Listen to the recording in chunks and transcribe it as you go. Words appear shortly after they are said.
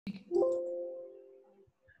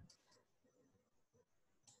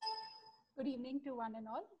Good evening to one and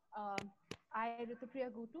all. I, Gurpur,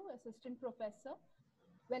 Assistant Professor,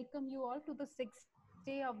 welcome you all to the sixth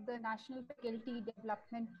day of the National Faculty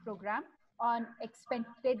Development Program on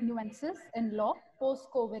Expected Nuances in Law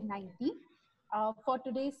post-COVID-19. For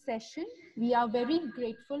today's session, we are very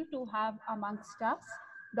grateful to have amongst us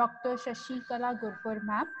Dr. Shashikala Gurpur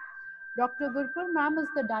ma'am. Dr. Gurpur ma'am is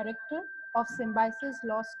the Director of Symbiosis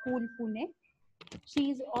Law School, Pune. She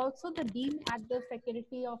is also the Dean at the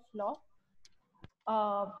Faculty of Law,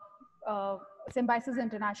 Symbiosis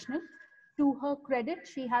International. To her credit,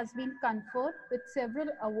 she has been conferred with several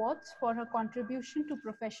awards for her contribution to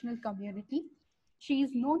professional community. She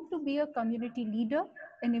is known to be a community leader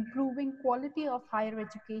in improving quality of higher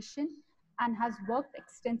education and has worked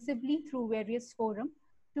extensively through various forums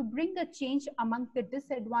to bring a change among the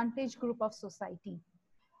disadvantaged group of society.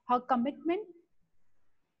 Her commitment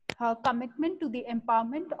to the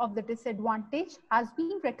empowerment of the disadvantaged has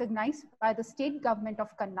been recognized by the state government of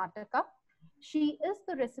Karnataka. She is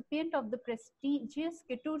the recipient of the prestigious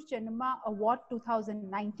Kittur Chennamma Award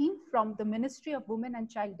 2019 from the Ministry of Women and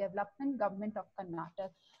Child Development, Government of Karnataka.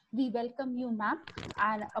 We welcome you, ma'am,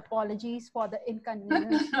 and apologies for the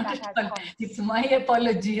inconvenience that has come. It's my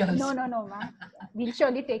apology also. No, ma'am. We'll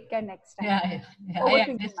surely take care next time. Yeah, Over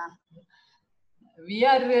to you, ma'am. We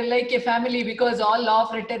are like a family because all law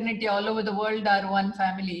fraternity all over the world are one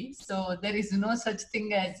family. So there is no such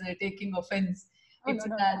thing as taking offense. It's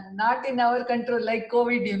not in our control, like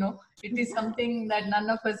COVID, you know. It is something that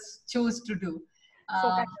none of us choose to do.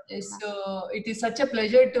 So it is such a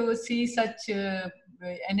pleasure to see such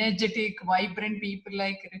energetic, vibrant people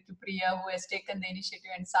like Ritupriya, who has taken the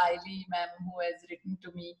initiative, and Saili ma'am, who has written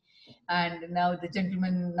to me, and now the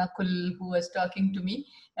gentleman Nakul, who was talking to me.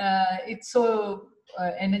 It's so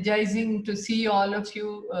energizing to see all of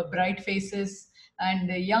you bright faces and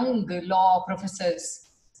young law professors.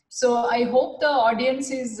 So I hope the audience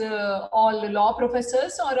is all law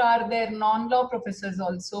professors, or are there non-law professors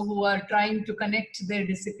also who are trying to connect their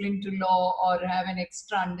discipline to law or have an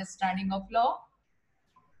extra understanding of law?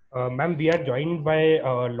 Ma'am, we are joined by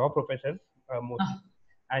law professors mostly.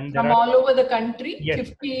 And from all over the country. Yes,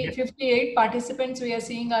 58 participants we are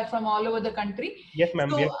seeing are from all over the country. Yes, ma'am.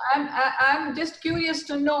 So I'm just curious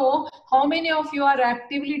to know how many of you are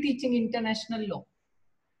actively teaching international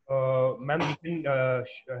law? Ma'am, we can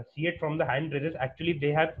see it from the hand raisers. Actually,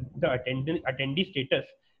 they have the attendee status,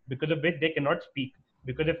 because of which they cannot speak.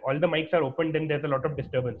 Because if all the mics are open, then there's a lot of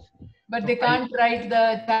disturbance. But so they can't write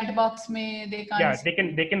the chat box. They can't. Yeah,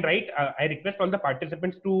 they can write. I request all the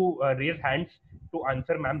participants to raise hands to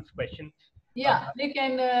answer ma'am's question. Yeah, they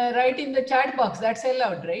can write in the chat box. That's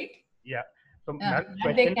allowed, right? Yeah. So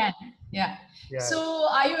they can. Yeah. So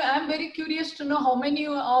I'm very curious to know how many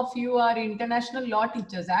of you are international law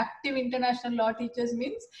teachers. Active international law teachers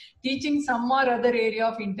means teaching some or other area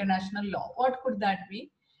of international law. What could that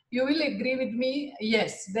be? You will agree with me.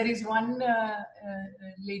 Yes, there is one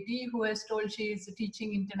lady who has told she is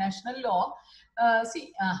teaching international law.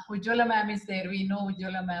 Ujjwala ma'am is there. We know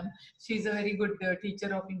Ujjwala ma'am. She's a very good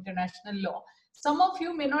teacher of international law. Some of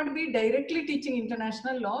you may not be directly teaching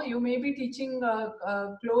international law. You may be teaching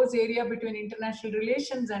a close area between international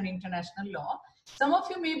relations and international law. Some of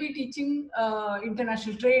you may be teaching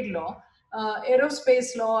international trade law,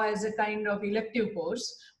 aerospace law as a kind of elective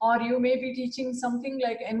course, or you may be teaching something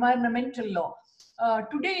like environmental law.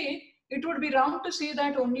 Today, it would be wrong to say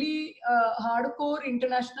that only hardcore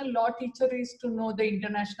international law teacher is to know the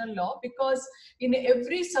international law, because in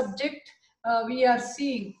every subject we are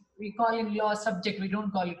seeing, we call in law subject, we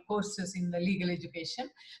don't call it courses in the legal education.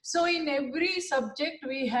 So in every subject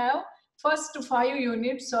we have first 5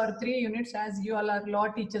 units or 3 units, as you all are law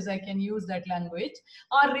teachers, I can use that language,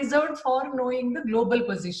 are reserved for knowing the global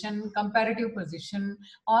position, comparative position,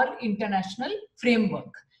 or international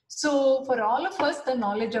framework. So for all of us, the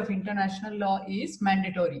knowledge of international law is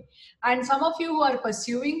mandatory. And some of you who are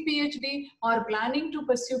pursuing PhD or planning to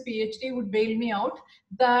pursue PhD would bail me out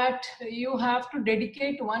that you have to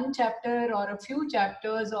dedicate one chapter or a few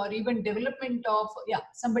chapters, or even development of,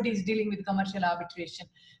 somebody is dealing with commercial arbitration.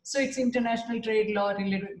 So it's international trade law,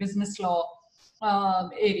 related business law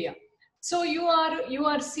area. So you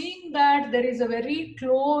are seeing that there is a very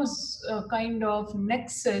close kind of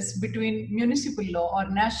nexus between municipal law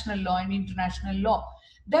or national law and international law.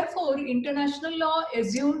 Therefore, international law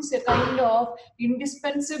assumes a kind of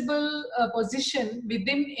indispensable position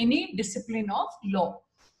within any discipline of law.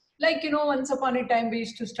 Like, you know, once upon a time we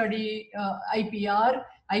used to study IPR.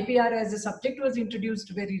 IPR as a subject was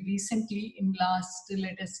introduced very recently in last,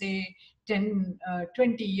 let us say, 10,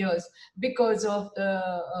 20 years because of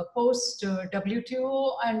the post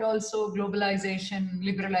WTO and also globalization,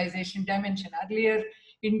 liberalization dimension. Earlier,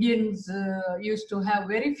 Indians used to have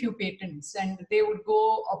very few patents, and they would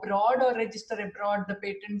go abroad or register abroad the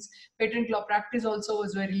patents. Patent law practice also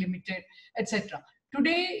was very limited, etc.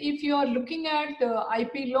 Today, if you are looking at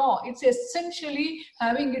IP law, it's essentially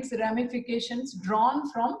having its ramifications drawn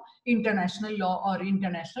from international law or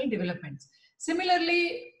international developments.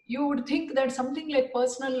 Similarly, you would think that something like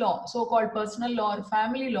personal law, so-called personal law or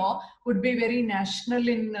family law, would be very national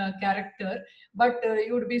in character, but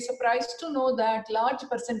you would be surprised to know that large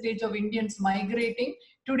percentage of Indians migrating,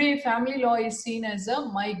 today family law is seen as a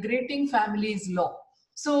migrating families law.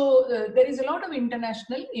 So there is a lot of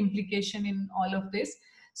international implication in all of this.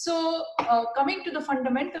 So coming to the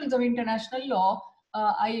fundamentals of international law,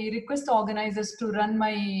 I request the organizers to run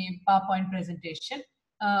my PowerPoint presentation.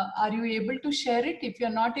 Are you able to share it? If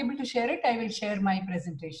you're not able to share it, I will share my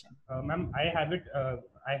presentation. Ma'am, I have it.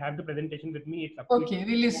 I have the presentation with me. It's up okay.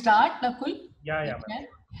 Will you start, Nakul? Yeah, ma'am.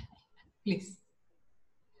 Please.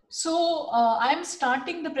 So I'm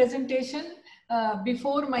starting the presentation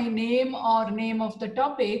before my name or name of the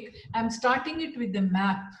topic. I'm starting it with the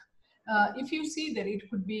map. If you see there, it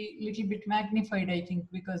could be a little bit magnified, I think,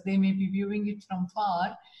 because they may be viewing it from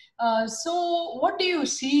far. So what do you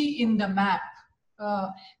see in the map?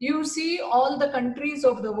 You see all the countries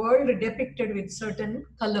of the world depicted with certain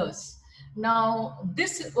colors. Now,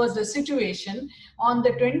 this was the situation on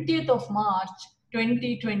the 20th of March,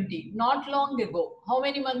 2020, not long ago. How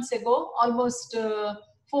many months ago? Almost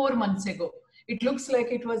 4 months ago. It looks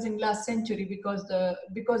like it was in last century because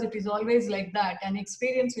it is always like that. An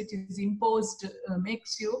experience which is imposed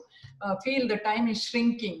makes you feel the time is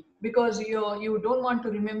shrinking because you don't want to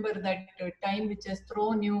remember that time which has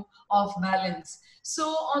thrown you off balance. So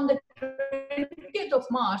on the 20th of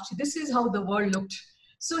March, this is how the world looked.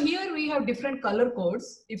 So here we have different color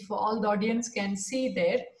codes. If all the audience can see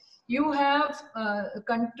there, you have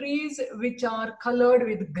countries which are colored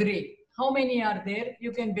with gray. How many are there?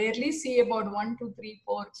 You can barely see about 1, 2, 3,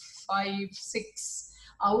 4, 5, 6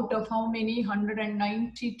 out of how many?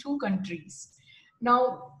 192 countries.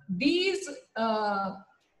 Now, these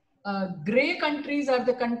gray countries are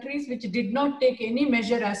the countries which did not take any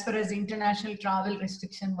measure as far as international travel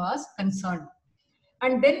restriction was concerned.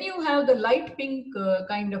 And then you have the light pink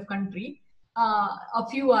kind of country. A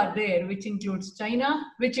few are there, which includes China,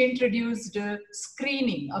 which introduced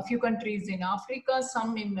screening. A few countries in Africa,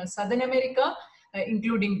 some in Southern America,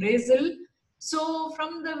 including Brazil. So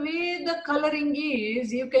from the way the coloring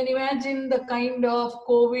is, you can imagine the kind of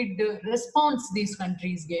COVID response these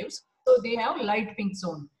countries gave. So they have light pink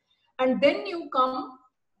zone. And then you come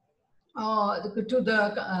to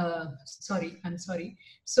the, I'm sorry.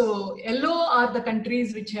 So yellow are the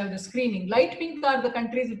countries which have the screening. Light pink are the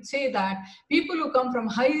countries which say that people who come from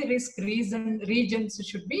high risk regions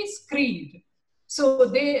should be screened.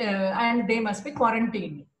 So and they must be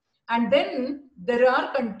quarantined. And then there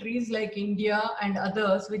are countries like India and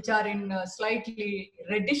others which are in a slightly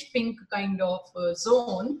reddish pink kind of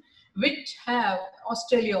zone, which have,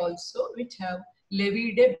 Australia also, which have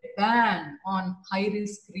levied a ban on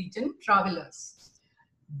high-risk region travelers.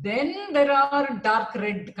 Then there are dark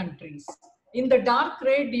red countries. In the dark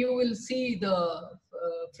red, you will see the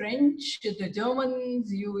French, the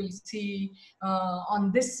Germans, you will see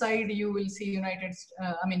on this side, you will see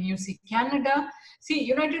you see Canada. See,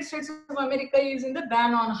 United States of America is in the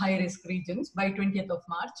ban on high-risk regions by 20th of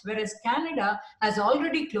March, whereas Canada has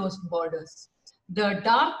already closed borders. The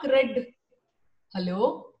dark red,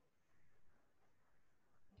 hello?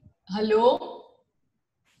 Hello?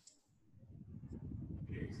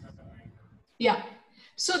 Yeah.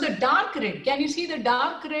 So the dark red, can you see the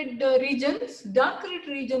dark red regions? Dark red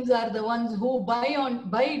regions are the ones who by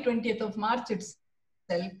 20th of March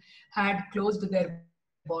itself had closed their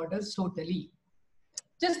borders totally.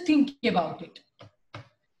 Just think about it.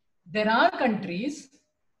 There are countries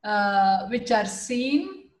which are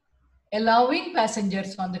seen allowing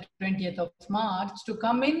passengers on the 20th of March to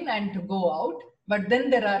come in and to go out. But then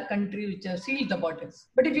there are countries which have sealed the borders.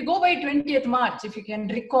 But if you go by 20th March, if you can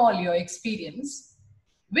recall your experience,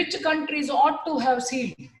 which countries ought to have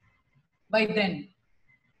sealed by then?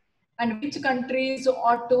 And which countries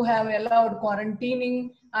ought to have allowed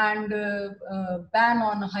quarantining and ban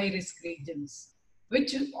on high-risk regions?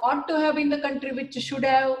 Which ought to have been the country which should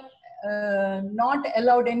have not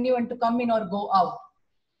allowed anyone to come in or go out?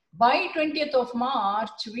 By 20th of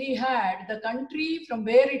March, we had the country from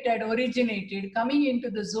where it had originated coming into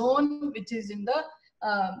the zone which is in the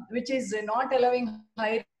which is not allowing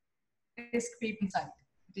high risk people inside.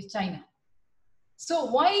 It is China. So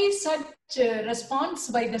why such a response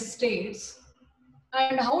by the states,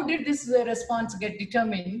 and how did this response get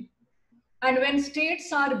determined? And when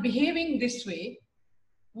states are behaving this way,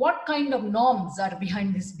 what kind of norms are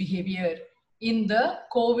behind this behavior in the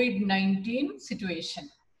COVID-19 situation?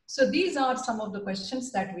 So these are some of the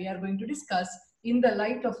questions that we are going to discuss in the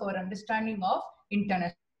light of our understanding of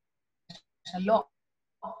international law.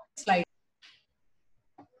 Slide.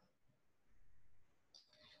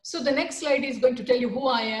 So the next slide is going to tell you who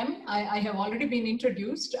I am. I have already been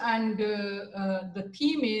introduced, and the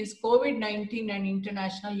theme is COVID-19 and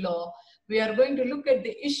international law. We are going to look at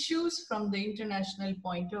the issues from the international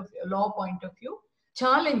law point of view,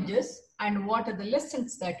 challenges, and what are the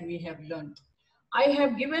lessons that we have learned. I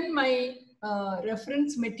have given my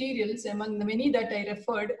reference materials among the many that I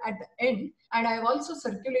referred at the end, and I have also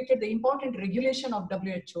circulated the important regulation of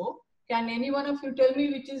WHO. Can any one of you tell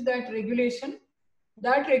me which is that regulation?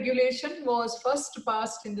 That regulation was first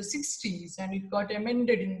passed in the 60s and it got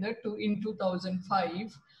amended in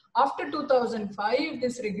 2005. After 2005,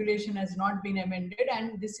 this regulation has not been amended,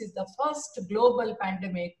 and this is the first global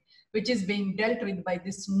pandemic which is being dealt with by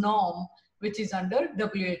this norm, which is under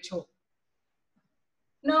WHO.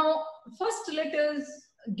 Now, first let us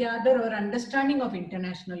gather our understanding of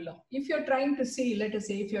international law. If you're trying to see, let us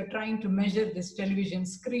say, if you're trying to measure this television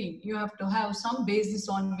screen, you have to have some basis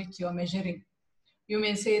on which you're measuring. You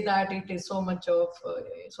may say that it is so much of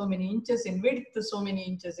so many inches in width, so many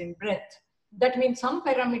inches in breadth. That means some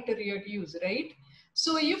parameter you have to use, right?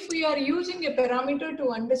 So if we are using a parameter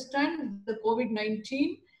to understand the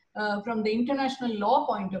COVID-19 from the international law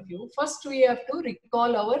point of view, first we have to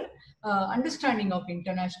recall our understanding of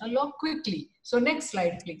international law quickly. So next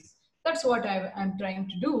slide, please. That's what I'm trying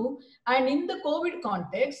to do. And in the COVID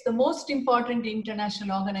context, the most important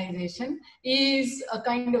international organization is a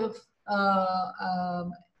kind of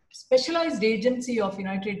specialized agency of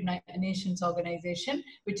United Nations organization,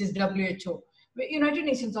 which is WHO. United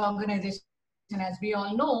Nations organization, as we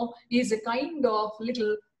all know, is a kind of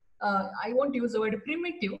little, I won't use the word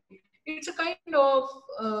primitive, it's a kind of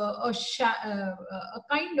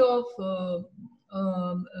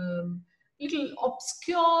little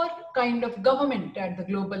obscure kind of government at the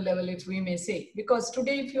global level, if we may say. Because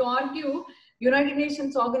today, if you argue, United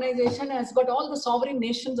Nations organization has got all the sovereign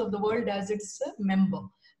nations of the world as its member.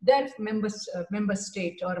 Their member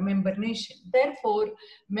state or member nation. Therefore,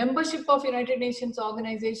 membership of United Nations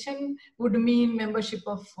organization would mean membership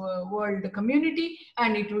of world community,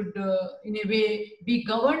 and it would in a way be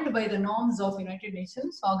governed by the norms of United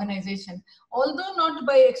Nations organization, although not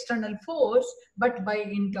by external force, but by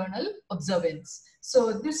internal observance.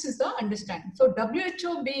 So this is the understanding. So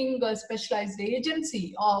WHO, being a specialized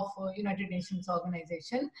agency of United Nations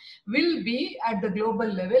organization, will be at the global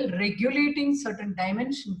level regulating certain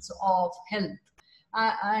dimensions of health.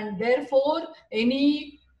 And therefore,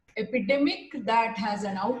 any epidemic that has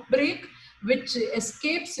an outbreak which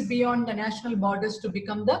escapes beyond the national borders to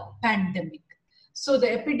become the pandemic. So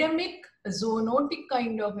the epidemic, a zoonotic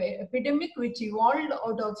kind of epidemic which evolved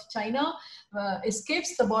out of China,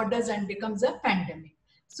 escapes the borders and becomes a pandemic.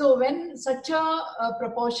 So when such a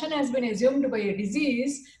proportion has been assumed by a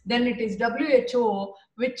disease, then it is WHO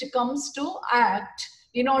which comes to act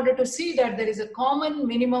in order to see that there is a common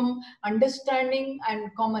minimum understanding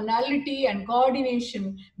and commonality and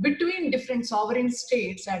coordination between different sovereign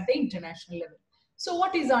states at the international level. So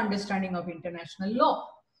what is the understanding of international law?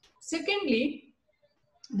 Secondly,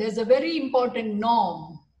 there's a very important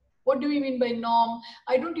norm. What do we mean by norm?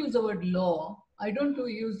 I don't use the word law. Why don't I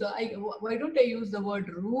use the word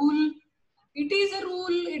rule? It is a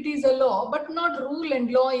rule, it is a law, but not rule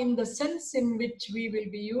and law in the sense in which we will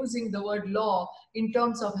be using the word law in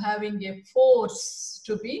terms of having a force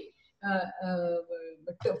to be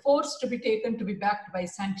taken to be backed by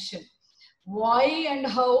sanction. Why and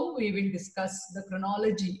how, we will discuss the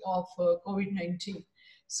chronology of COVID-19.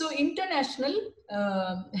 So international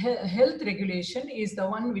health regulation is the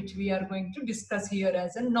one which we are going to discuss here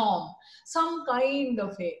as a norm, some kind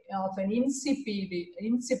of an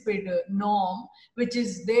insipid norm which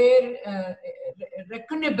is there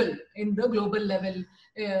reckonable in the global level,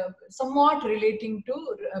 somewhat relating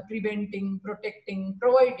to preventing, protecting,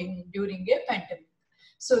 providing during a pandemic.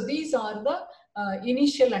 So these are the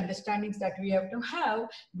initial understandings that we have to have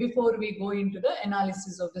before we go into the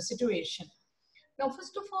analysis of the situation. Now,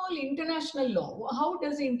 first of all, international law. How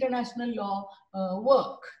does international law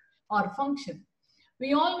work or function?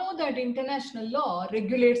 We all know that international law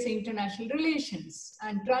regulates international relations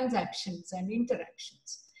and transactions and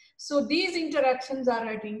interactions. So these interactions are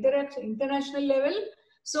at international level.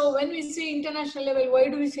 So when we say international level, why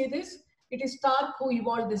do we say this? it is Stark who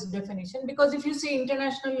evolved this definition, because if you see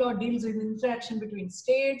international law deals with interaction between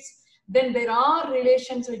states, then there are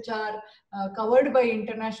relations which are covered by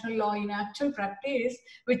international law in actual practice,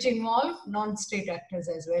 which involve non-state actors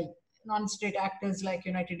as well. Non-state actors like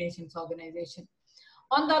United Nations Organization.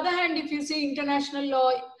 On the other hand, if you see international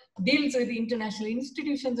law deals with international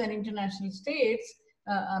institutions and international states,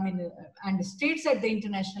 and states at the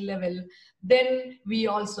international level, then we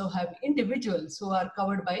also have individuals who are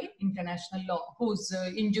covered by international law, whose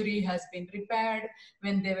injury has been repaired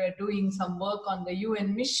when they were doing some work on the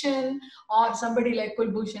UN mission, or somebody like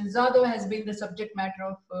Kulbhushan Jadhav has been the subject matter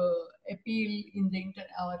of appeal in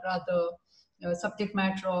the, subject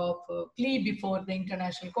matter of plea before the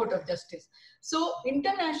International Court of Justice. So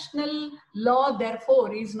international law,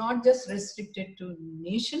 therefore, is not just restricted to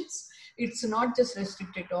nations. It's not just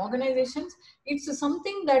restricted to organizations. It's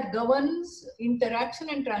something that governs interaction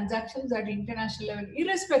and transactions at international level,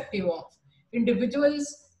 irrespective of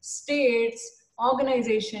individuals, states,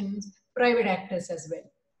 organizations, private actors as well.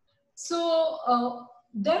 So,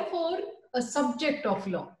 therefore, a subject of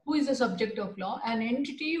law. Who is a subject of law? An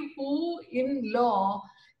entity who in law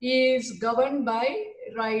is governed by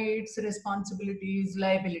rights, responsibilities,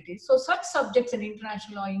 liabilities. So such subjects in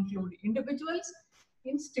international law include individuals,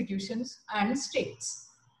 institutions, and states.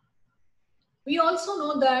 We also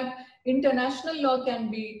know that international law can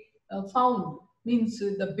be found, means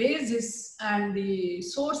the basis and the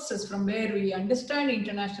sources from where we understand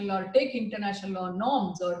international law, or take international law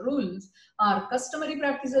norms or rules, are customary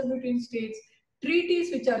practices between states,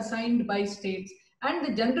 treaties which are signed by states, and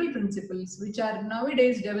the general principles which are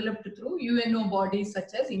nowadays developed through UNO bodies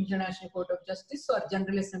such as International Court of Justice or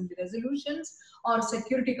General Assembly resolutions or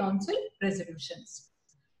Security Council resolutions.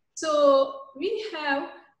 So we have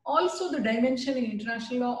also the dimension in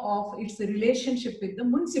international law of its relationship with the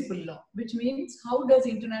municipal law, which means how does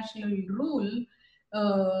international rule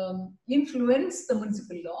influence the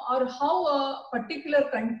municipal law, or how a particular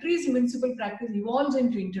country's municipal practice evolves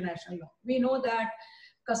into international law. We know that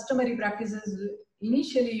customary practices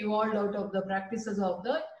initially evolved out of the practices of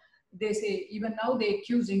the, they say, even now they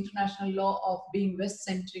accuse international law of being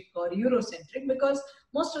West-centric or Eurocentric, because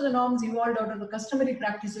most of the norms evolved out of the customary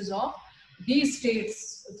practices of these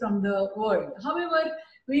states from the world. However,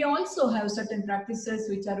 we also have certain practices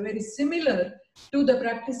which are very similar to the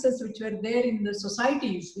practices which were there in the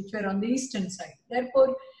societies which were on the eastern side.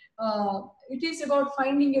 Therefore, it is about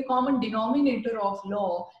finding a common denominator of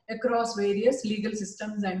law across various legal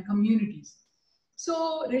systems and communities.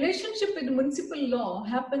 So relationship with municipal law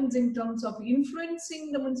happens in terms of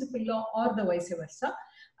influencing the municipal law or the vice versa.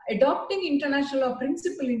 Adopting international law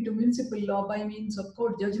principle into municipal law by means of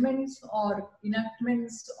court judgments or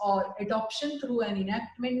enactments, or adoption through an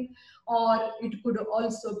enactment, or it could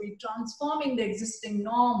also be transforming the existing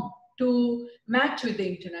norm to match with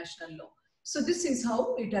the international law. So this is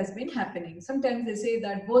how it has been happening. Sometimes they say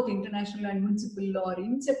that both international and municipal law are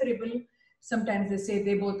inseparable. Sometimes they say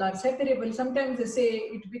they both are separable. Sometimes they say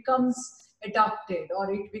it becomes adopted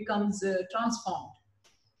or it becomes transformed.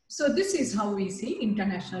 So this is how we see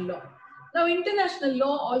international law. Now, international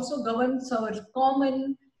law also governs our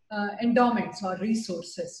common endowments or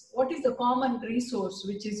resources. What is the common resource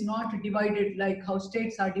which is not divided like how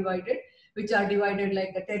states are divided, which are divided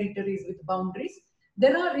like the territories with boundaries?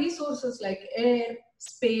 There are resources like air,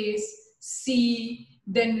 space, sea.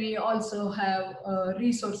 Then we also have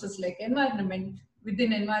resources like environment.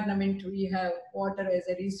 Within environment, we have water as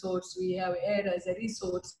a resource, we have air as a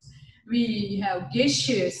resource, we have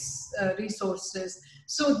gaseous resources.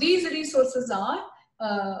 So these resources are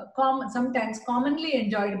sometimes commonly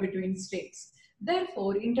enjoyed between states.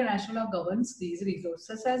 Therefore, international law governs these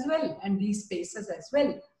resources as well and these spaces as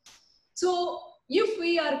well. So if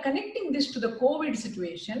we are connecting this to the COVID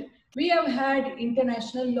situation, we have had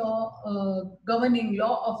international law governing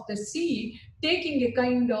law of the sea taking a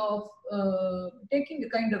kind of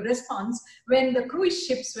response when the cruise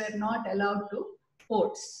ships were not allowed to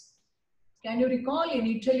ports. Can you recall in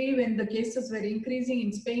Italy when the cases were increasing,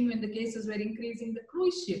 in Spain when the cases were increasing, the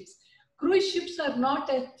cruise ships? Cruise ships are not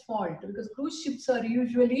at fault because cruise ships are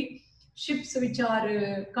usually ships which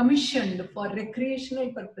are commissioned for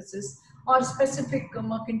recreational purposes or specific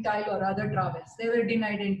mercantile or other travels. They were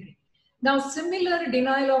denied entry. Now, similar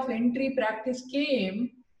denial of entry practice came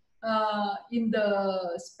in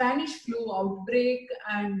the Spanish flu outbreak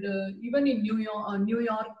and even in New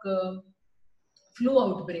York flu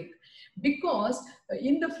outbreak. Because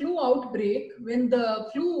in the flu outbreak, when the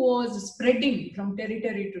flu was spreading from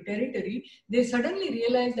territory to territory, they suddenly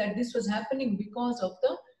realized that this was happening because of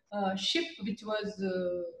the ship which was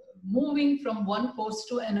moving from one coast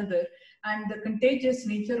to another, and the contagious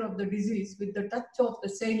nature of the disease with the touch of the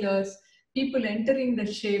sailors, people entering the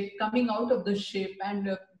ship, coming out of the ship,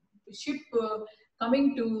 and ship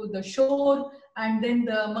coming to the shore, and then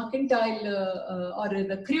the mercantile or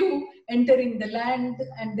the crew entering the land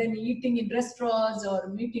and then eating in restaurants or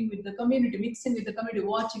meeting with the community, mixing with the community,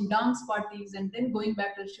 watching dance parties, and then going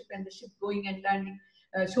back to the ship, and the ship going and landing,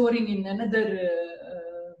 shoring in another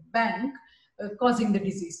bank, causing the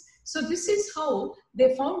disease. So this is how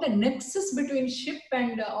they found a nexus between ship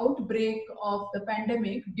and outbreak of the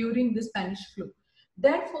pandemic during the Spanish flu.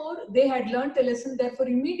 Therefore, they had learned a lesson. Therefore,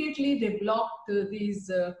 immediately they blocked these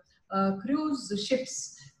cruise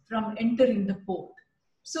ships from entering the port.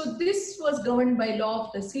 So this was governed by law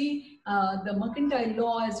of the sea, the mercantile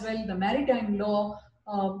law as well, the maritime law.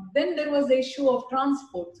 Then there was the issue of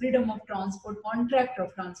transport, freedom of transport, contract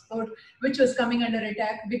of transport, which was coming under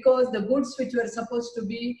attack because the goods which were supposed to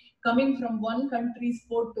be coming from one country's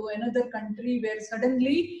port to another country were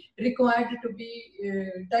suddenly required to be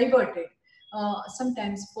diverted.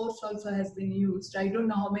 Sometimes force also has been used. I don't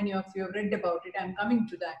know how many of you have read about it. I'm coming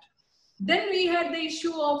to that. Then we had the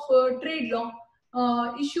issue of trade law.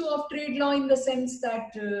 Issue of trade law in the sense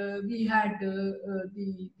that we had the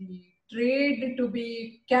trade to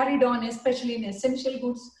be carried on, especially in essential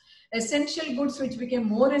goods which became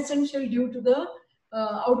more essential due to the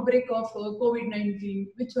outbreak of COVID-19.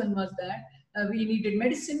 Which one was that? We needed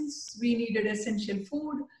medicines, we needed essential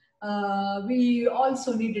food, we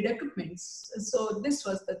also needed equipments. So this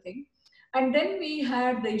was the thing. And then we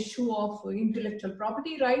had the issue of intellectual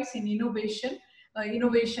property rights in innovation,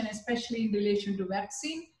 innovation especially in relation to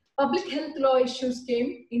vaccine. Public health law issues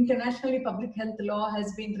came. Internationally, public health law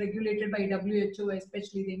has been regulated by WHO,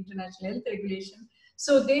 especially the International Health Regulation.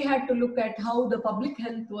 So they had to look at how the public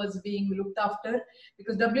health was being looked after,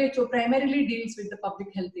 because WHO primarily deals with the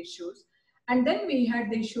public health issues. And then we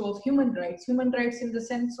had the issue of human rights in the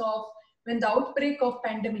sense of when the outbreak of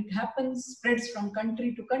pandemic happens, spreads from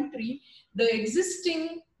country to country, the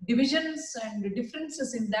existing divisions and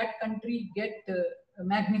differences in that country get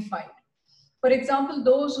magnified. For example,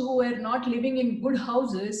 those who were not living in good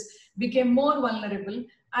houses became more vulnerable,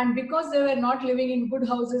 and because they were not living in good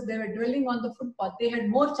houses, they were dwelling on the footpath, they had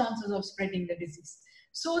more chances of spreading the disease.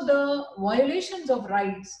 So the violations of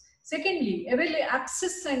rights. Secondly,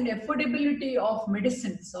 access and affordability of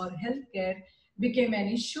medicines or healthcare became an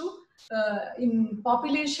issue in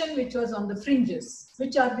population which was on the fringes.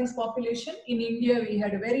 Which are these population? In India, we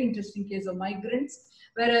had a very interesting case of migrants,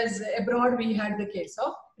 whereas abroad we had the case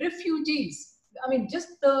of refugees. I mean, just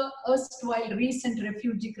the erstwhile recent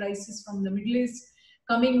refugee crisis from the Middle East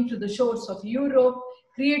coming to the shores of Europe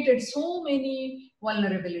created so many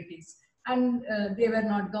vulnerabilities. And they were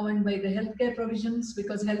not governed by the healthcare provisions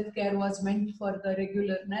because healthcare was meant for the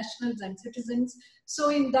regular nationals and citizens. So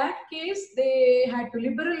in that case, they had to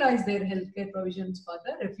liberalize their healthcare provisions for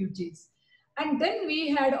the refugees. And then we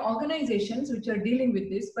had organizations which are dealing with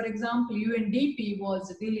this. For example, UNDP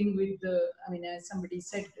was dealing with, I mean, as somebody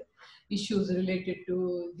said, issues related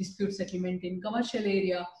to dispute settlement in commercial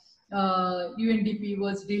area. UNDP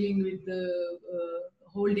was dealing with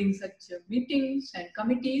holding such meetings and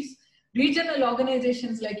committees. Regional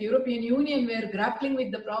organizations like European Union were grappling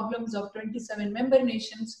with the problems of 27 member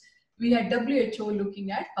nations. We had WHO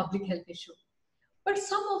looking at public health issue. But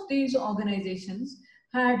some of these organizations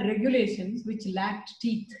had regulations which lacked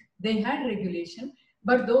teeth. They had regulation,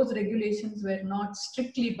 but those regulations were not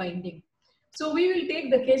strictly binding. So we will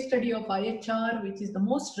take the case study of IHR, which is the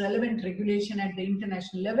most relevant regulation at the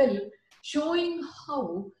international level, showing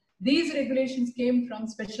how these regulations came from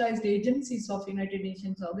specialized agencies of United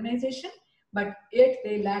Nations organization, but yet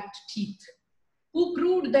they lacked teeth. Who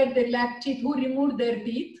proved that they lacked teeth? Who removed their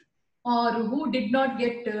teeth? Or who did not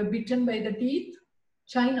get bitten by the teeth?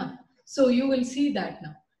 China. So you will see that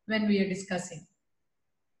now when we are discussing.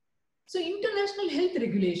 So international health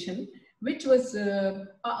regulation, which was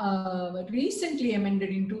recently amended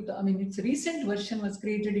in its recent version was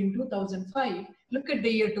created in 2005. Look at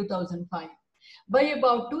the year 2005. By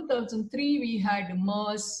about 2003, we had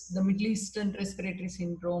MERS, the Middle Eastern Respiratory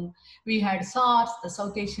Syndrome. We had SARS, the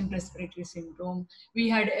South Asian Respiratory Syndrome. We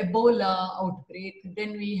had Ebola outbreak.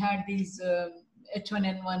 Then we had these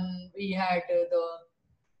H1N1. We had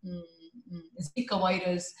the Zika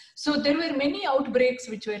virus. So there were many outbreaks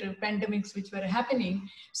which were pandemics which were happening.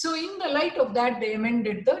 So in the light of that, they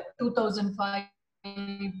amended the 2005,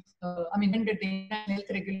 amended the International Health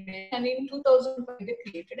Regulation, and in 2005 they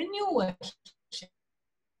created a new version.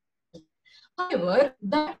 However,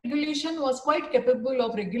 that regulation was quite capable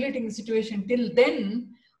of regulating the situation till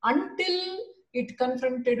then, until it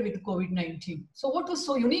confronted with COVID-19. So what was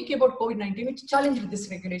so unique about COVID-19, which challenged this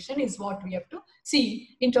regulation, is what we have to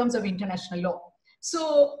see in terms of international law.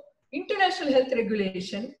 So international health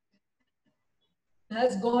regulation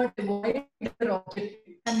has got a wider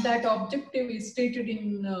objective, and that objective is stated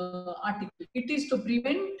in article. It is to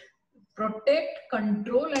prevent, protect,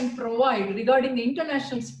 control, and provide regarding the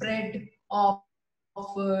international spread of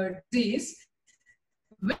disease,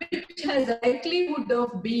 which has a likelihood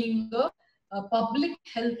of being a public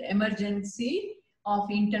health emergency of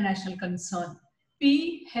international concern.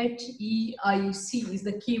 PHEIC is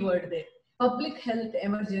the keyword there. Public health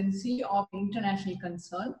emergency of international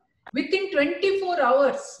concern. Within 24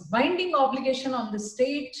 hours, binding obligation on the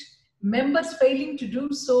state, members failing to do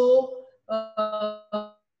so,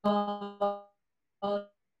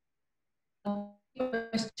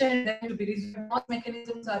 question that to be resolved. Most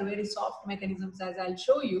mechanisms are very soft mechanisms, as I'll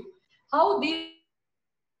show you. How these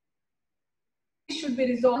should be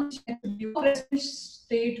resolved,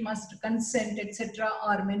 state must consent, etc.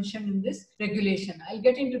 are mentioned in this regulation. I'll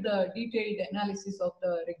get into the detailed analysis of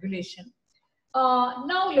the regulation.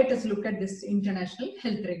 Now let us look at this international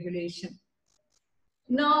health regulation.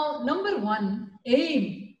 Now, number one,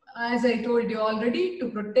 aim, as I told you already, to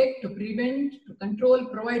protect, to prevent, to control,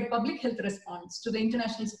 provide public health response to the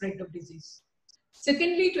international spread of disease.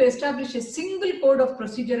 Secondly, to establish a single code of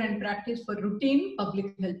procedure and practice for routine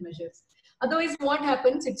public health measures. Otherwise, what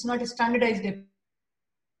happens? It's not a standardized approach.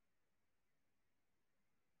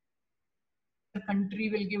 Country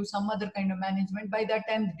will give some other kind of management. By that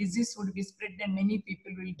time, the disease would be spread and many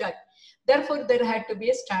people will die. Therefore, there had to be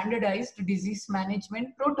a standardized disease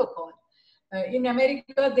management protocol. In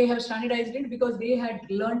America, they have standardized it because they had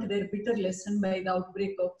learned their bitter lesson by the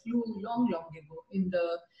outbreak of flu long ago in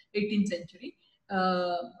the 18th century.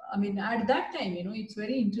 I mean, at that time, you know, it's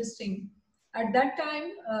very interesting. At that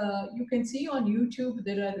time, you can see on YouTube,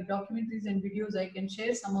 there are documentaries and videos. I can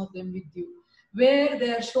share some of them with you, where they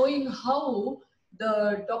are showing how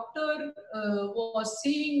the doctor was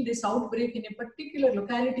seeing this outbreak in a particular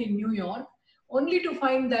locality in New York, only to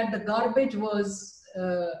find that the garbage was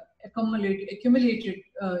accumulated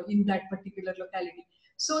in that particular locality.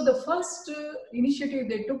 So the first initiative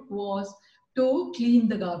they took was to clean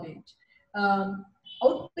the garbage.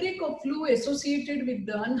 Outbreak of flu associated with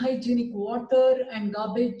the unhygienic water and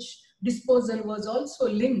garbage disposal was also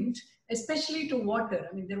linked, especially to water.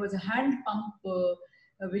 I mean, there was a hand pump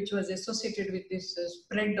which was associated with this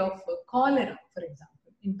spread of cholera, for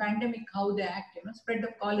example. In pandemic, how they act, you know, spread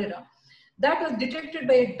of cholera. That was detected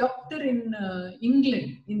by a doctor in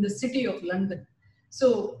England, in the city of London.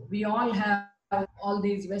 So we all have all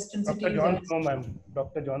these Western cities. Dr. John Snow, ma'am.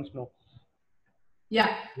 Dr. John Snow.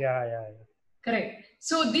 Yeah. Yeah. Correct.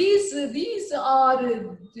 So these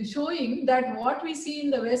are showing that what we see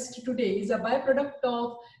in the West today is a byproduct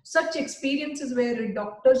of such experiences where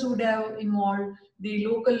doctors would have involved, the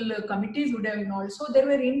local committees would have involved. So there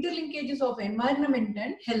were interlinkages of environment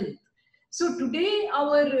and health. So today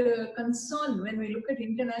our concern when we look at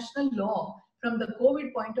international law from the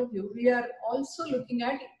COVID point of view, we are also looking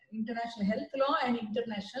at international health law and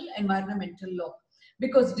international environmental law.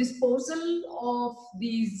 Because disposal of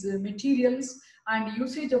these materials and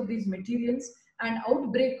usage of these materials and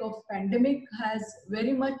outbreak of pandemic has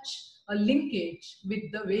very much a linkage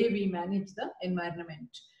with the way we manage the environment.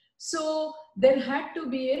 So there had to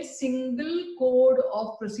be a single code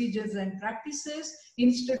of procedures and practices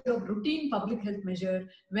instead of routine public health measure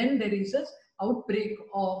when there is an outbreak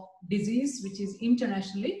of disease which is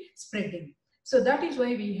internationally spreading. So that is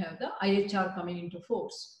why we have the IHR coming into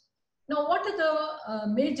force. Now, what are the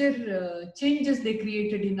major changes they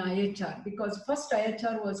created in IHR? Because first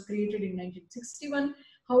IHR was created in 1961.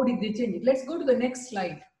 How did they change it? Let's go to the next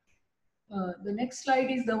slide. The next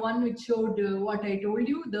slide is the one which showed what I told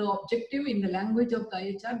you, the objective in the language of the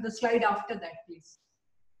IHR. The slide after that, please.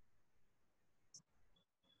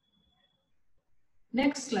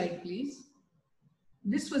 Next slide, please.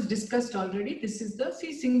 This was discussed already. This is the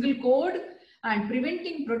single code and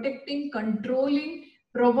preventing, protecting, controlling,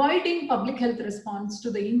 providing public health response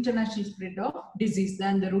to the international spread of disease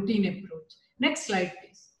than the routine approach. Next slide,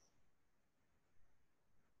 please.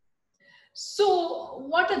 So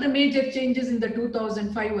what are the major changes in the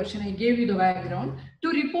 2005 version? I gave you the background. To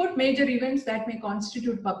report major events that may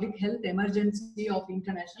constitute public health emergency of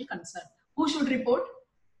international concern. Who should report?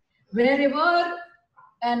 Wherever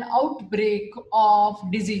an outbreak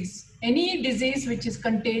of disease, any disease which is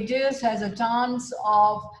contagious has a chance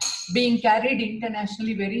of being carried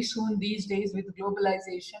internationally very soon these days with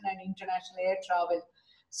globalization and international air travel.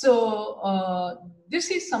 So this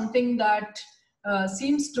is something that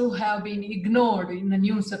seems to have been ignored in the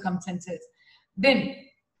new circumstances. then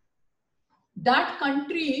that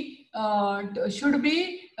country should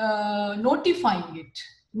be notifying it.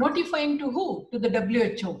 Notifying to who? To the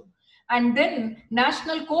WHO. And then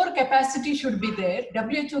national core capacity should be there.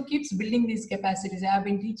 WHO keeps building these capacities. I have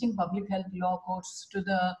been teaching public health law course to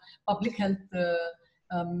the public health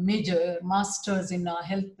major masters in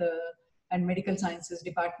health and medical sciences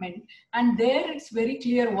department. And there it's very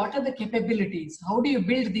clear what are the capabilities, how do you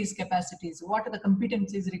build these capacities, what are the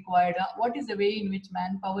competencies required, what is the way in which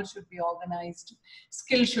manpower should be organized,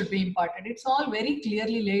 skills should be imparted. It's all very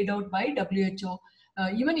clearly laid out by WHO.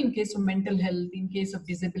 Even in case of mental health, in case of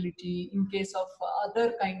disability, in case of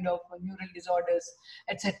other kind of neural disorders,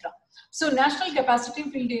 etc. So national capacity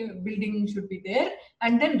building should be there,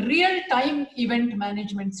 and then real-time event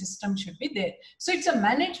management system should be there. So it's a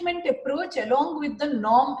management approach along with the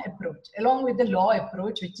norm approach, along with the law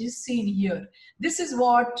approach, which is seen here. This is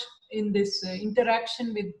what in this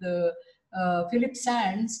interaction with the Philip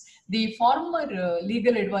Sands, the former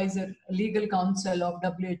legal advisor, legal counsel of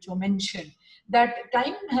WHO mentioned that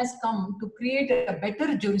time has come to create a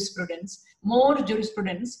better jurisprudence, more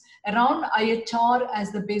jurisprudence around IHR as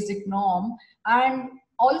the basic norm, and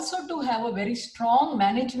also to have a very strong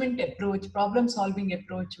management approach, problem solving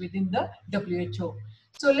approach within the WHO.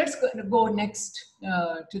 So let's go next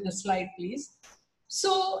to the slide, please.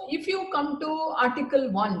 So if you come to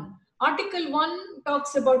Article 1, Article 1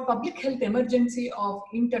 talks about public health emergency of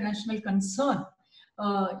international concern.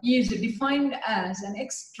 Is defined as an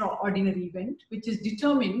extraordinary event which is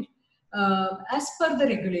determined as per the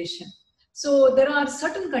regulation. So there are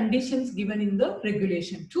certain conditions given in the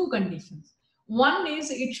regulation, two conditions. One is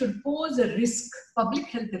it should pose a risk, public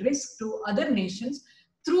health risk to other nations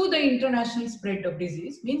through the international spread of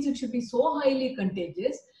disease, means it should be so highly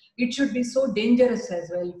contagious, it should be so dangerous as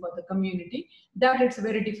well for the community that it's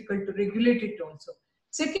very difficult to regulate it also.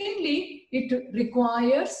 Secondly, it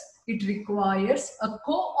requires a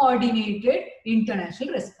coordinated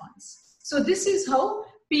international response. So this is how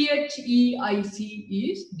PHEIC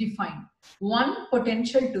is defined. One,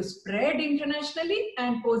 potential to spread internationally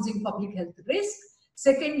and posing public health risk.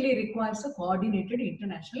 Secondly, requires a coordinated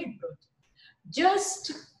international approach.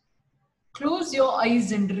 Just close your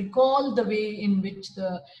eyes and recall the way in which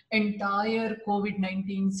the entire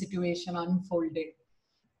COVID-19 situation unfolded.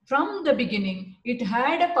 From the beginning, it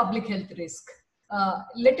had a public health risk.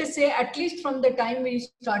 Let us say at least from the time we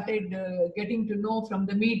started getting to know from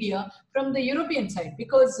the media, from the European side,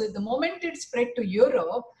 because the moment it spread to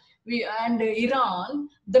Europe and Iran,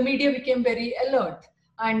 the media became very alert,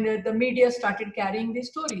 and the media started carrying these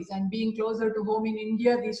stories, and being closer to home in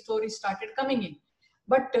India, these stories started coming in.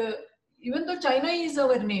 But even though China is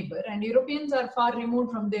our neighbor and Europeans are far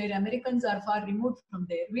removed from there, Americans are far removed from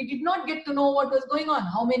there, we did not get to know what was going on,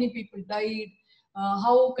 how many people died,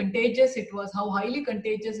 how contagious it was, how highly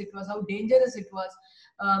contagious it was, how dangerous it was.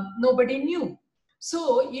 Nobody knew.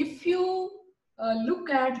 So if you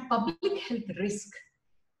look at public health risk,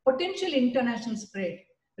 potential international spread,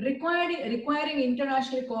 requiring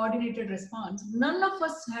internationally coordinated response, none of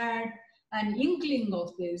us had an inkling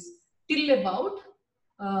of this till about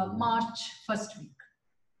March first week,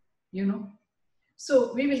 you know.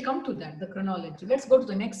 So we will come to that, the chronology. Let's go to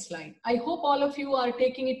the next slide. I hope all of you are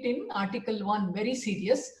taking it in Article 1 very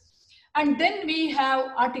serious. And then we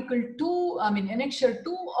have Article 2, Annexure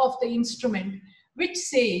 2 of the instrument, which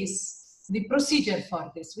says the procedure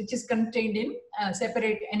for this, which is contained in a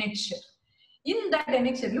separate annexure. In that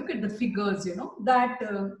annexure, look at the figures, you know, that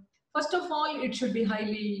first of all, it should be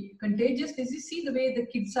highly contagious. As you see the way the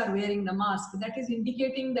kids are wearing the mask, that is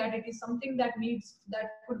indicating that it is something that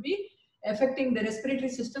could be affecting the respiratory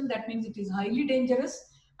system. That means it is highly dangerous.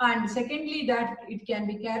 And secondly, that it can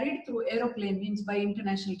be carried through aeroplane, means by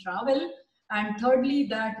international travel. And thirdly,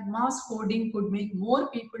 that mass coding could make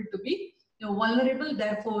more people to be vulnerable.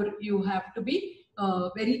 Therefore, you have to be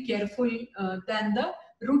very careful than the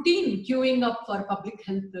routine queuing up for public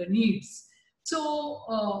health needs.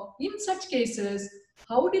 So in such cases,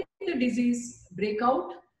 how did the disease break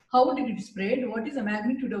out? How did it spread? What is the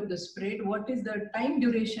magnitude of the spread? What is the time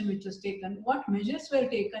duration which was taken? What measures were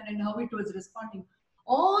taken and how it was responding?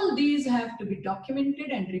 All these have to be documented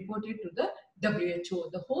and reported to the WHO.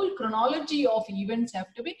 The whole chronology of events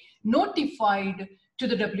have to be notified to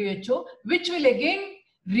the WHO, which will again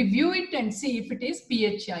review it and see if it is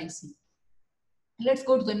PHIC. Let's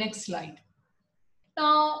go to the next slide.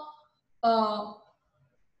 Now,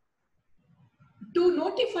 to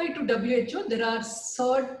notify to WHO, there are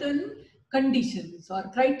certain conditions or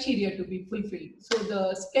criteria to be fulfilled. So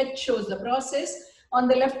the sketch shows the process. On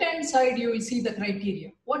the left-hand side, you will see the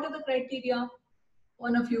criteria. What are the criteria?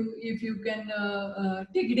 One of you, if you can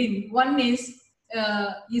take it in. One is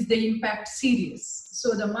is the impact serious?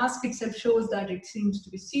 So the mask itself shows that it seems to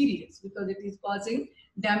be serious because it is causing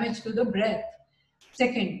damage to the breath.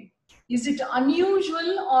 Second, is it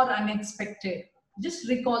unusual or unexpected? Just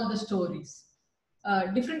recall the stories.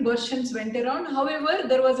 Different versions went around. However,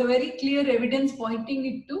 there was a very clear evidence pointing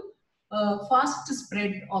it to fast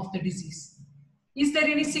spread of the disease. Is there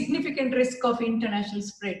any significant risk of international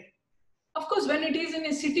spread? Of course, when it is in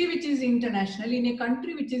a city which is international, in a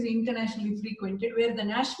country which is internationally frequented, where the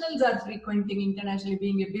nationals are frequenting internationally,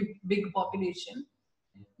 being a big population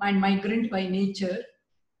and migrant by nature.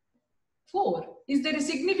 4, is there a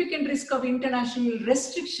significant risk of international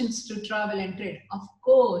restrictions to travel and trade? Of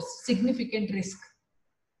course, significant risk.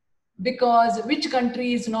 Because which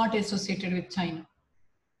country is not associated with China?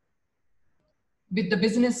 With the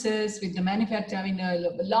businesses, with the manufacturing, I mean,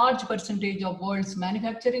 a large percentage of world's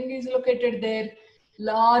manufacturing is located there.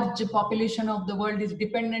 Large population of the world is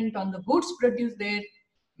dependent on the goods produced there.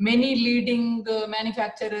 Many leading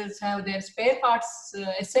manufacturers have their spare parts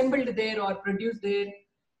assembled there or produced there.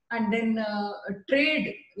 And then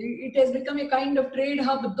trade, it has become a kind of trade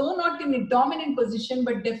hub, though not in a dominant position,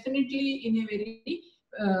 but definitely in a very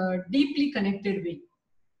deeply connected way.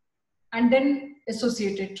 And then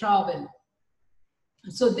associated travel.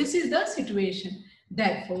 So this is the situation.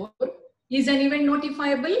 Therefore, is an event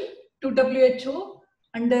notifiable to WHO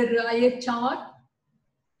under IHR?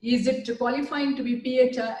 Is it qualifying to be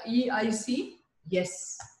PHEIC?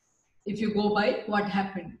 Yes, if you go by what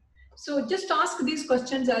happened. So just ask these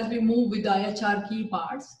questions as we move with the IHR key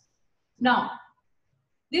parts. Now,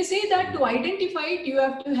 they say that to identify it, you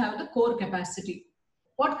have to have the core capacity.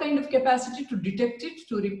 What kind of capacity? To detect it,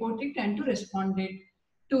 to report it, and to respond it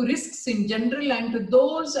to risks in general and to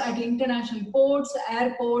those at international ports,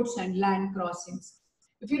 airports, and land crossings.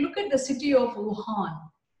 If you look at the city of Wuhan,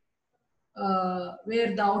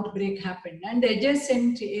 where the outbreak happened, and the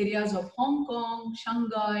adjacent areas of Hong Kong,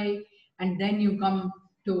 Shanghai, and then you come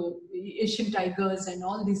to Asian Tigers and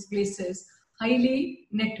all these places, highly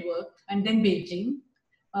networked, and then Beijing.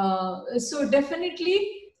 So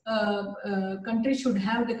definitely, countries should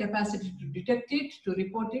have the capacity to detect it, to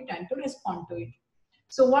report it, and to respond to it.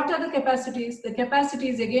 So what are the capacities? The capacity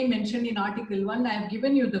is again mentioned in Article 1. I have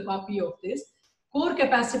given you the copy of this. Core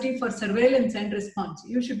capacity for surveillance and response.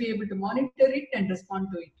 You should be able to monitor it and respond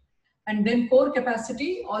to it. And then core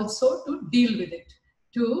capacity also to deal with it,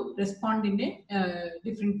 to respond in a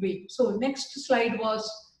different way. So next slide.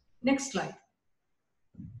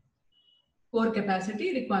 Core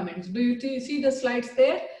capacity requirements. Do you see the slides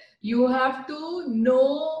there? You have to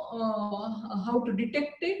know how to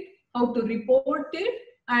detect it, how to report it,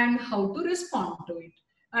 and how to respond to it,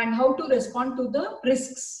 and how to respond to the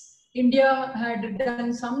risks. India had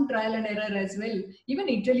done some trial and error as well. Even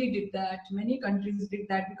Italy did that. Many countries did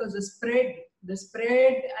that because the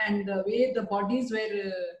spread and the way the bodies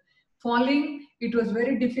were falling, it was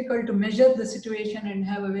very difficult to measure the situation and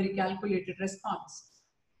have a very calculated response.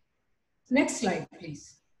 Next slide,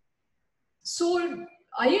 please. So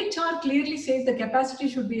IHR clearly says the capacity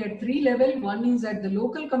should be at 3 levels. One is at the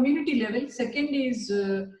local community level. Second is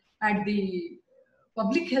at the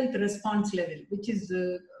public health response level, which is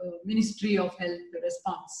Ministry of Health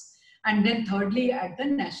response. And then thirdly, at the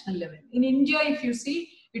national level. In India, if you see,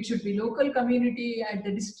 it should be local community at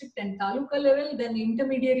the district and taluka level. Then the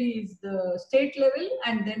intermediary is the state level.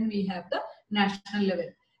 And then we have the national level.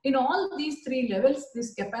 In all these 3 levels,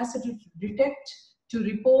 this capacity to detect, to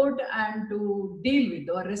report, and to deal with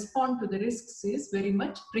or respond to the risks is very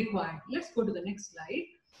much required. Let's go to the next slide.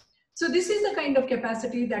 So this is the kind of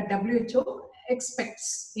capacity that WHO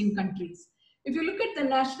expects in countries. If you look at the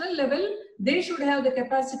national level, they should have the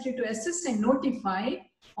capacity to assess and notify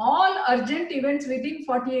all urgent events within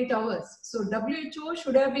 48 hours. So WHO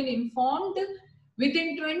should have been informed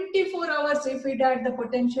within 24 hours if it had the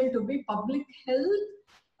potential to be public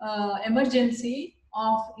health emergency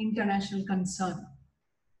of international concern.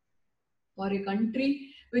 For a country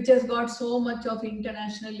which has got so much of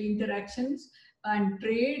international interactions and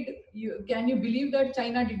trade, can you believe that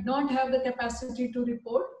China did not have the capacity to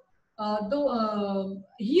report?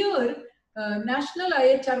 Here, national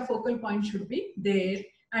IHR focal point should be there,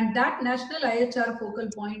 and that national IHR focal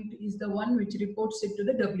point is the one which reports it to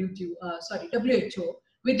the WHO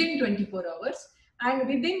within 24 hours, and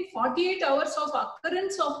within 48 hours of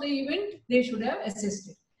occurrence of the event, they should have assessed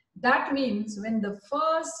it. That means when the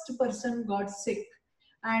first person got sick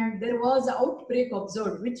and there was an outbreak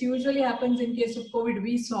observed, which usually happens in case of COVID,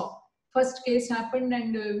 we saw first case happened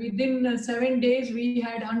and within 7 days we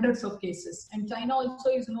had hundreds of cases, and China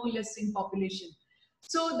also is no less in population.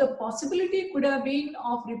 So the possibility could have been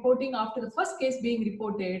of reporting after the first case being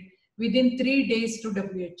reported within 3 days to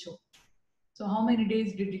WHO. So how many days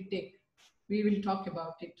did it take? We will talk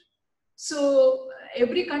about it. So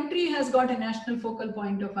every country has got a national focal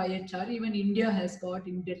point of IHR. Even India has got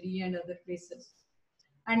in Delhi and other places.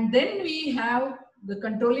 And then we have the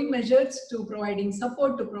controlling measures to providing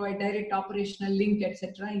support, to provide direct operational link,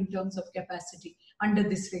 etc. in terms of capacity under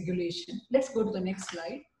this regulation. Let's go to the next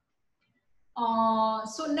slide.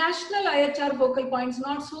 So national IHR focal points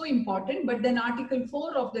not so important, but then Article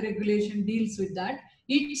 4 of the regulation deals with that.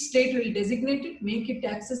 Each state will designate it, make it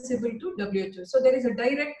accessible to WHO. So there is a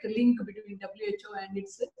direct link between WHO and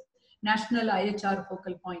its national IHR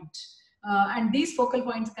focal point. And these focal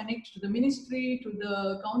points connect to the ministry, to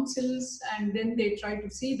the councils, and then they try to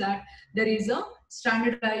see that there is a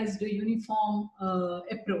standardized uniform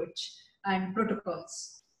approach and protocols.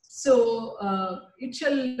 So it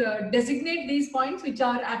shall designate these points which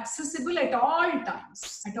are accessible at all times,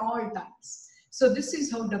 So this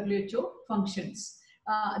is how WHO functions.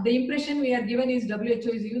 The impression we are given is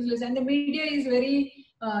WHO is useless, and the media is very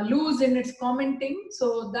loose in its commenting.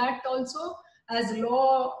 So that also, as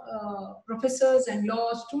law professors and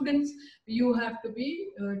law students, you have to be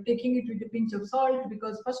taking it with a pinch of salt,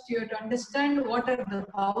 because first you have to understand what are the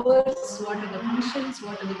powers, what are the functions,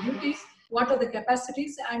 what are the duties, what are the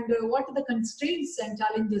capacities, and what are the constraints and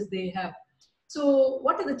challenges they have. So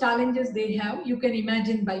what are the challenges they have? You can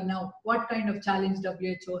imagine by now what kind of challenge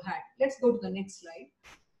WHO had. Let's go to the next slide.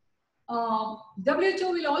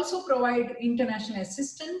 WHO will also provide international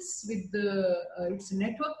assistance with its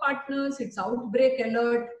network partners, its outbreak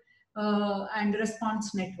alert and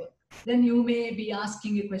response network. Then you may be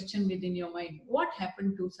asking a question within your mind: what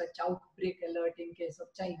happened to such outbreak alert in case of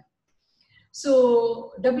China?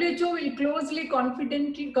 So WHO will closely,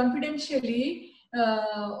 confidentially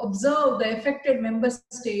observe the affected member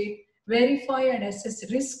state, verify and assess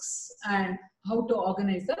risks, and how to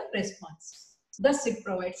organize the response. Thus, it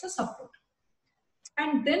provides a support.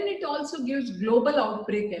 And then it also gives global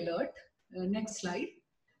outbreak alert. Next slide.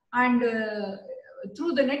 And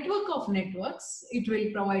through the network of networks, it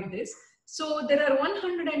will provide this. So there are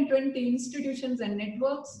 120 institutions and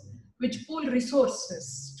networks which pool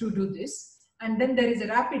resources to do this. And then there is a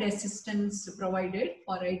rapid assistance provided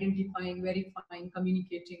for identifying, verifying,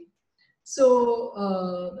 communicating. So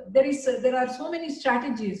there are so many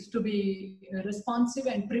strategies to be responsive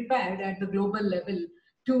and prepared at the global level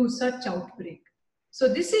to such outbreak.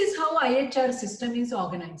 So this is how IHR system is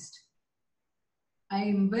organized. I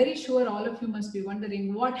am very sure all of you must be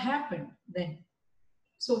wondering what happened then.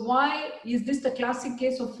 So why is this the classic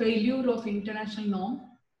case of failure of international norm?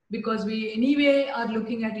 Because we anyway are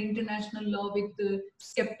looking at international law with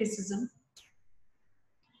skepticism.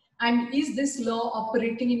 And is this law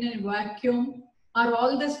operating in a vacuum? Are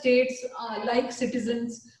all the states like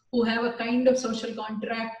citizens who have a kind of social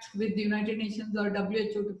contract with the United Nations or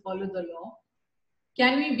WHO to follow the law?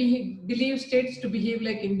 Can we believe states to behave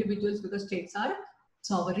like individuals, because states are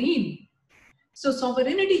sovereign? So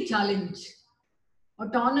sovereignty challenge,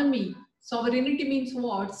 autonomy. Sovereignty means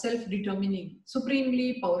what? Self-determining,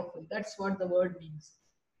 supremely powerful. That's what the word means.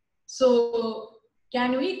 So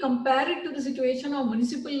can we compare it to the situation of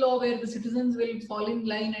municipal law where the citizens will fall in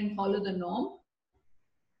line and follow the norm?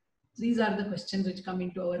 These are the questions which come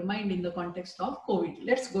into our mind in the context of COVID.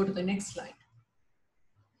 Let's go to the next slide.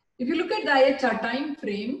 If you look at the IHR time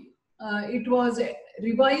frame, it was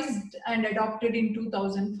revised and adopted in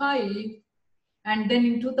 2005, and then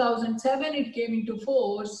in 2007 it came into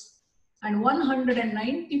force, and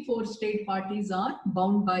 194 state parties are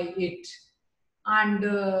bound by it. And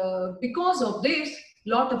because of this,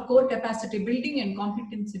 lot of core capacity building and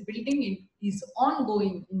competency building is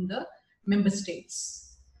ongoing in the member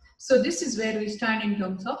states. So this is where we stand in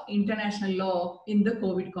terms of international law in the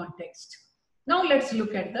COVID context. Now let's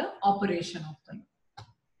look at the operation of the law.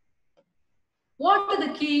 What are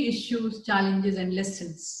the key issues, challenges, and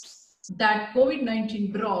lessons that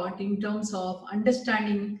COVID-19 brought in terms of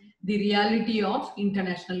understanding the reality of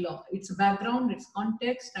international law, its background, its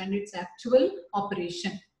context, and its actual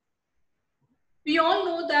operation? We all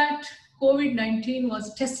know that COVID-19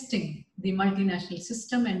 was testing the multinational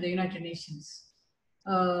system and the United Nations.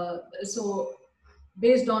 So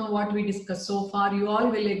based on what we discussed so far, you all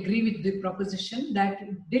will agree with the proposition that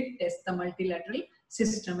it did test the multilateral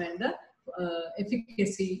system and the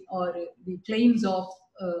efficacy or the claims of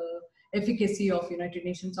efficacy of United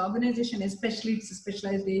Nations organization, especially its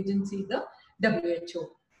specialized agency, the WHO.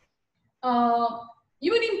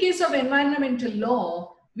 Even in case of environmental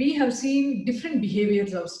law, we have seen different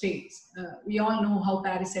behaviors of states. We all know how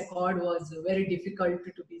Paris Accord was very difficult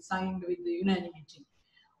to be signed with the unanimity.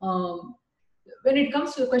 When it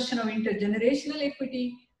comes to the question of intergenerational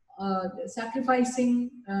equity,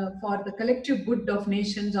 sacrificing for the collective good of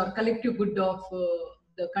nations or collective good of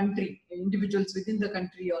the country, individuals within the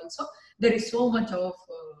country also, there is so much of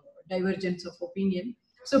divergence of opinion.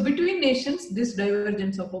 So between nations, this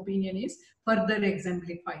divergence of opinion is further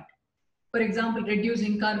exemplified. For example,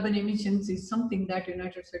 reducing carbon emissions is something that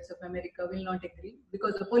United States of America will not agree,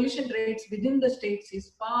 because the pollution rates within the states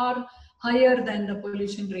is far higher than the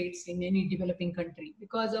pollution rates in any developing country,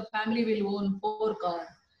 because a family will own 4 cars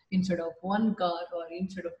instead of 1 car, or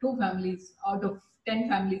instead of 2 families, out of 10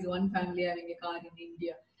 families, 1 family having a car in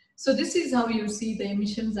India. So this is how you see the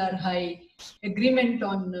emissions are high. Agreement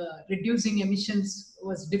on reducing emissions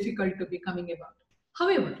was difficult to be coming about.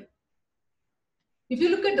 However, if you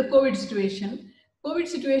look at the COVID situation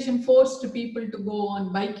forced people to go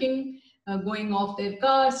on biking, going off their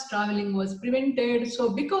cars, traveling was prevented.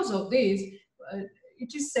 So because of this,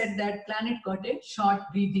 it is said that planet got a short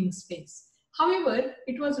breathing space. However,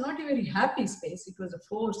 it was not a very happy space. It was a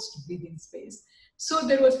forced breathing space. So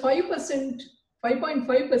there was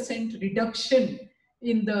 5.5% reduction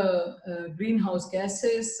in the greenhouse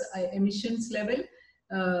gases emissions level.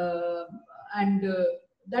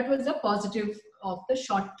 That was the positive of the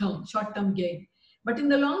short-term gain. But in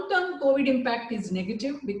the long term, COVID impact is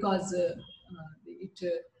negative, because it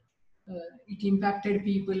impacted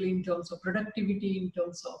people in terms of productivity, in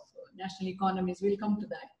terms of national economies. We'll come to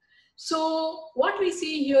that. So what we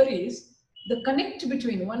see here is the connect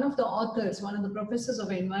between one of the authors, one of the professors of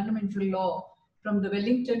environmental law from the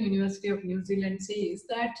Wellington University of New Zealand, says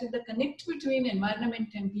that the connect between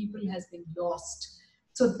environment and people has been lost.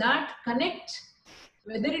 So that connect,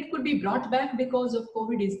 whether it could be brought back because of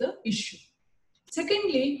COVID, is the issue.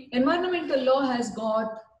 Secondly, environmental law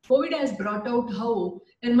COVID has brought out how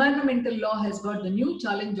environmental law has got the new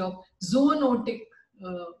challenge of zoonotic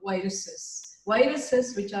viruses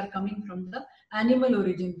which are coming from the animal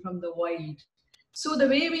origin, from the wild. So the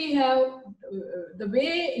way we have, the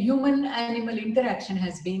way human-animal interaction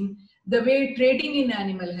has been, the way trading in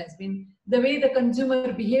animal has been, the way the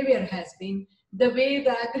consumer behavior has been, the way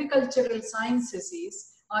the agricultural sciences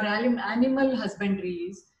is, or animal husbandry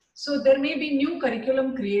is. So there may be new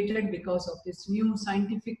curriculum created because of this, new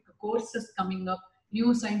scientific courses coming up,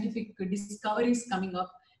 new scientific discoveries coming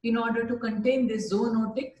up in order to contain these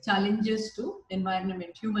zoonotic challenges to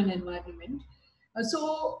environment, human environment.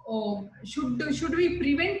 Should we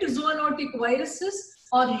prevent zoonotic viruses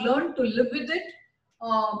or learn to live with it?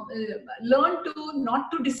 Learn to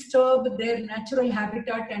not to disturb their natural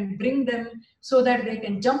habitat and bring them so that they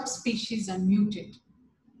can jump species and mutate.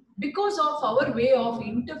 Because of our way of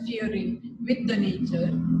interfering with the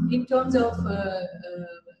nature in terms of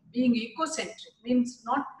being ecocentric, means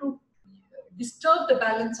not to disturb the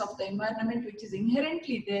balance of the environment which is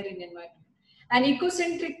inherently there in environment. An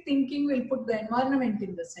ecocentric thinking will put the environment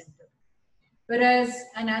in the center, whereas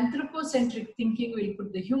an anthropocentric thinking will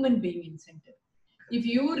put the human being in center. If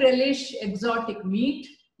you relish exotic meat,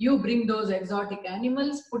 you bring those exotic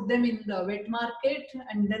animals, put them in the wet market,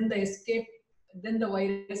 and then the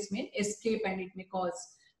virus may escape, and it may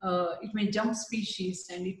cause, it may jump species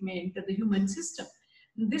and it may enter the human system.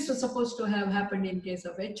 This was supposed to have happened in case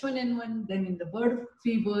of H1N1, then in the bird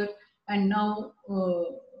fever, and now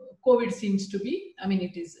COVID seems to be,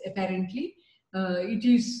 it is apparently, it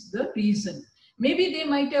is the reason. Maybe they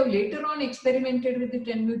might have later on experimented with it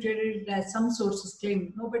and mutated, as some sources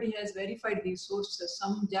claim. Nobody has verified these sources.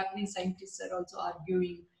 Some Japanese scientists are also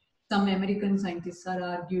arguing. Some American scientists are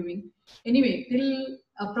arguing. Anyway, till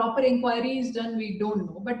a proper inquiry is done, we don't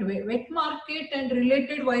know. But wet market and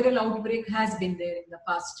related viral outbreak has been there in the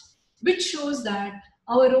past, which shows that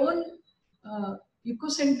our own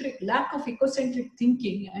lack of ecocentric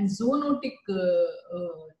thinking and zoonotic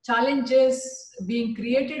challenges being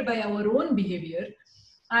created by our own behavior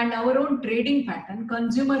and our own trading pattern,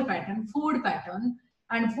 consumer pattern, food pattern,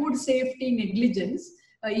 and food safety negligence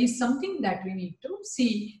is something that we need to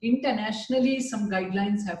see. Internationally, some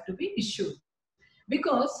guidelines have to be issued,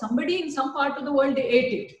 because somebody in some part of the world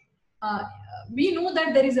ate it. We know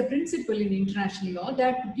that there is a principle in international law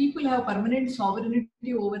that people have permanent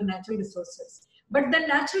sovereignty over natural resources. But the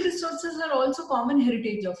natural resources are also common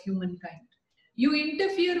heritage of humankind. You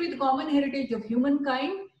interfere with common heritage of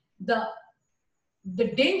humankind, the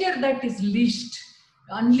danger that is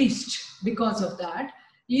unleashed because of that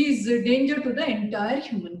is a danger to the entire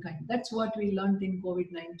humankind. That's what we learned in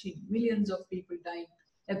COVID-19. Millions of people dying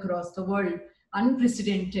across the world,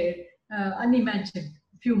 unprecedented, unimagined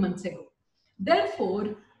a few months ago.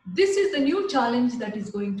 Therefore, this is the new challenge that is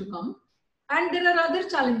going to come. And there are other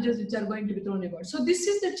challenges which are going to be thrown about. So this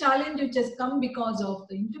is the challenge which has come because of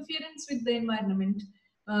the interference with the environment.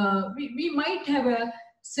 We might have a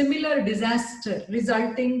similar disaster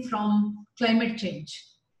resulting from climate change.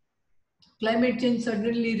 Climate change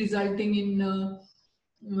suddenly resulting in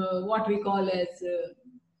what we call as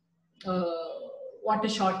water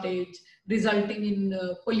shortage, resulting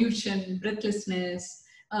in pollution, breathlessness,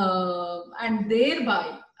 and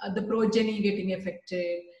thereby the progeny getting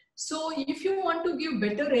affected. So if you want to give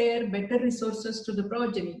better air, better resources to the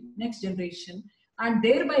progeny, next generation, and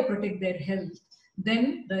thereby protect their health,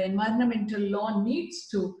 then the environmental law needs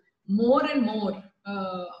to more and more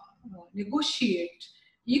negotiate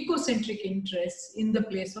ecocentric interests in the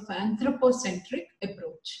place of anthropocentric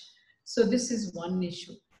approach. So this is one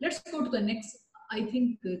issue. Let's go to the next. I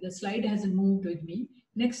think the slide hasn't moved with me.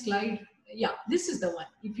 Next slide. Yeah, this is the one.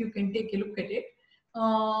 If you can take a look at it.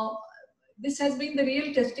 This has been the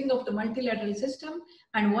real testing of the multilateral system.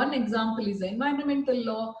 And one example is the environmental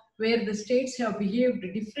law, where the states have behaved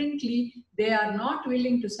differently. They are not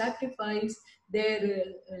willing to sacrifice their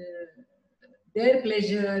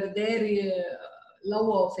pleasure, their love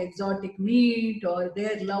of exotic meat, or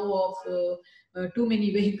their love of too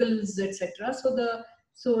many vehicles, etc.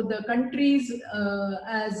 So the countries,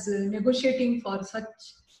 as negotiating for such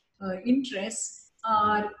interests,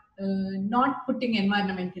 are not putting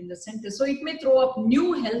environment in the center. So it may throw up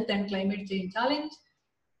new health and climate change challenge.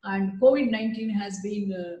 And COVID-19 has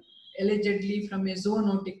been allegedly from a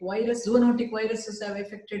zoonotic virus. Zoonotic viruses have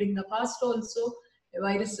affected in the past also.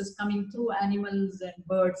 Viruses coming through animals and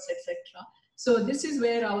birds, etc. So this is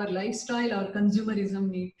where our lifestyle, our consumerism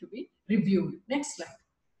need to be reviewed. Next slide.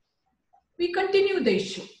 We continue the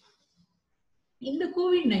issue. In the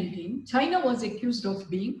COVID-19, China was accused of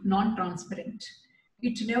being non-transparent.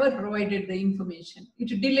 It never provided the information.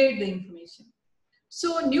 It delayed the information.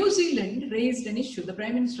 So New Zealand raised an issue. The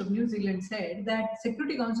Prime Minister of New Zealand said that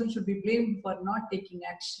Security Council should be blamed for not taking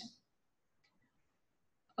action.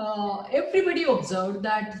 Everybody observed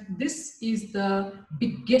that this is the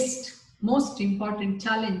biggest, most important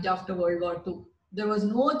challenge after World War II. There was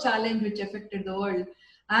no challenge which affected the world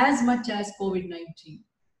as much as COVID-19.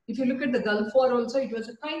 If you look at the Gulf War also, it was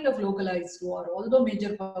a kind of localized war. Although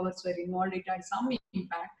major powers were involved, it had some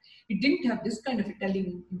impact. It didn't have this kind of a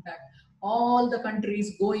telling impact. All the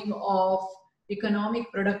countries going off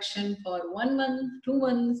economic production for 1 month, 2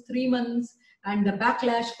 months, 3 months, and the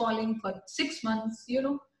backlash falling for 6 months, you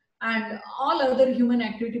know, and all other human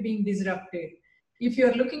activity being disrupted. If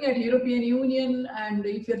you're looking at European Union, and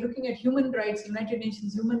if you're looking at human rights, United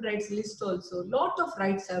Nations human rights list also, a lot of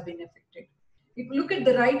rights have been affected. If you look at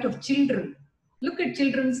the right of children, look at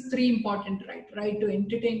children's 3 important rights: right to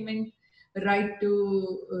entertainment, right to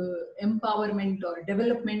empowerment or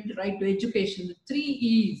development, right to education. The 3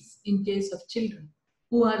 E's in case of children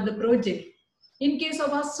who are the progeny. In case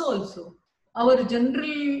of us also, our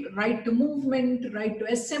general right to movement, right to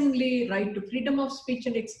assembly, right to freedom of speech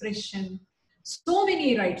and expression, so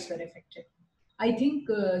many rights were affected. I think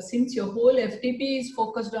since your whole FDP is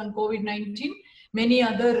focused on COVID-19, many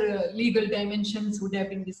other legal dimensions would have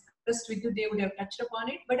been discussed with you, they would have touched upon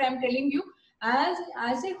it, but I'm telling you, as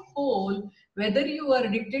a whole, whether you are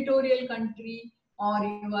a dictatorial country or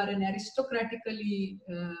you are an aristocratically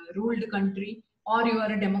ruled country or you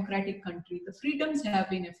are a democratic country, the freedoms have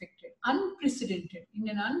been affected, unprecedented, in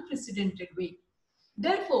an unprecedented way.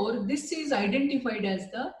 Therefore, this is identified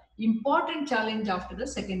as the important challenge after the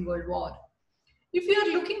Second World War. If you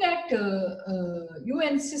are looking at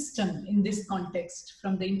UN system in this context,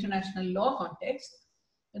 from the international law context,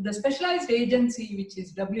 the specialized agency, which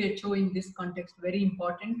is WHO in this context, very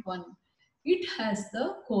important one, it has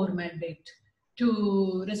the core mandate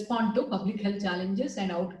to respond to public health challenges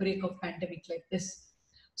and outbreak of pandemic like this.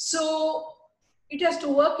 So it has to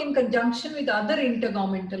work in conjunction with other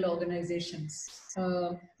intergovernmental organizations,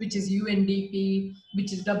 which is UNDP,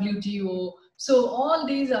 which is WTO. So all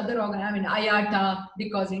these other organizations, I mean IATA,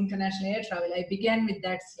 because international air travel, I began with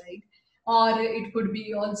that slide, or it could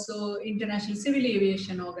be also International Civil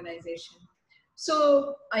Aviation Organization.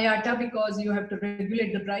 So IATA, because you have to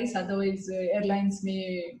regulate the price, otherwise airlines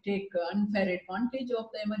may take unfair advantage of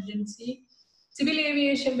the emergency. Civil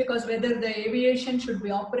aviation, because whether the aviation should be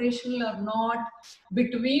operational or not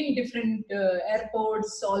between different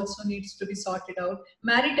airports also needs to be sorted out.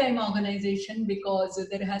 Maritime organization, because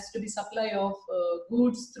there has to be supply of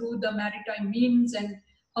goods through the maritime means, and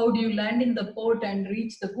how do you land in the port and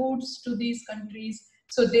reach the goods to these countries.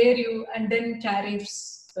 So there you, and then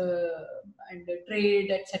tariffs and trade,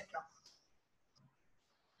 etc.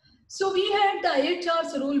 So we had the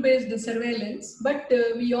IHR's rule-based surveillance, but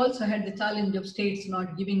we also had the challenge of states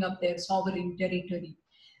not giving up their sovereign territory.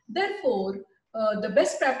 Therefore, the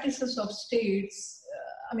best practices of states,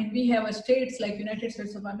 I mean, we have states like United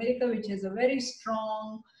States of America, which has a very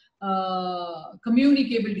strong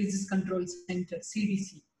communicable disease control center,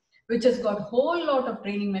 CDC, which has got a whole lot of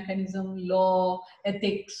training mechanism, law,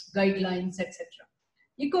 ethics, guidelines, etc.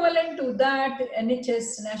 Equivalent to that,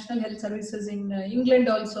 NHS, National Health Services in England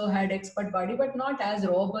also had expert body, but not as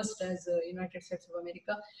robust as United States of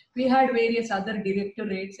America. We had various other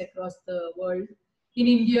directorates across the world. In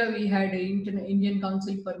India, we had Indian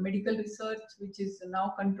Council for Medical Research, which is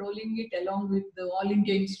now controlling it along with the All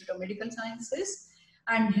India Institute of Medical Sciences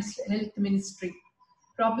and Health Ministry.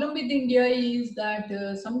 Problem with India is that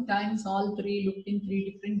sometimes all three looked in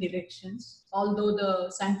three different directions, although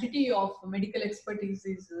the sanctity of medical expertise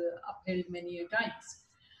is upheld many times.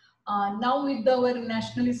 Now with our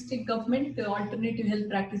nationalistic government, alternative health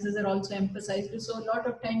practices are also emphasized. So a lot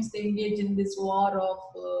of times they engage in this war of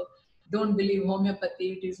don't believe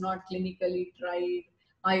homeopathy, it is not clinically tried,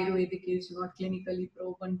 Ayurvedic is not clinically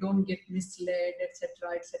proven, don't get misled,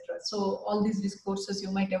 etc., etc. So all these discourses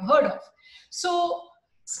you might have heard of. So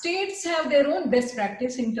states have their own best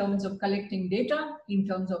practice in terms of collecting data, in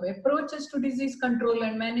terms of approaches to disease control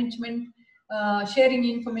and management, sharing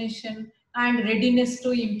information, and readiness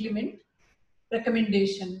to implement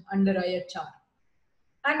recommendation under IHR,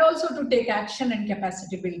 and also to take action and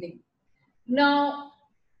capacity building. Now,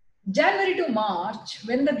 January to March,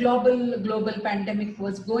 when the global pandemic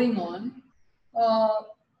was going on,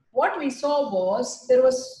 what we saw was there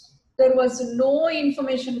was no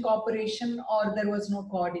information cooperation or there was no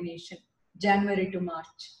coordination. January to March,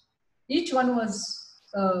 each one was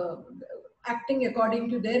acting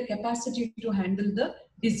according to their capacity to handle the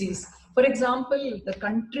disease. For example, the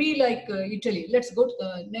country like Italy. Let's go to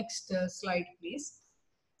the next slide, please.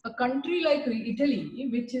 A country like Italy,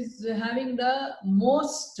 which is having the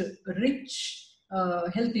most rich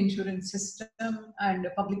health insurance system and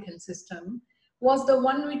public health system, was the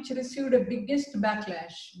one which received the biggest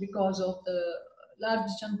backlash because of the large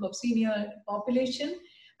chunk of senior population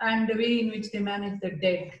and the way in which they manage the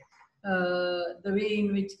dead, the way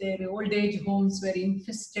in which their old age homes were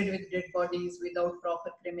infested with dead bodies without proper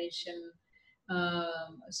cremation.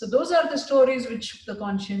 So those are the stories which shook the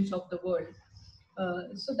conscience of the world.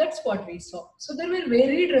 So that's what we saw. So there were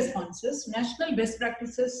varied responses. National best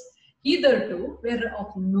practices hitherto were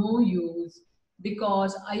of no use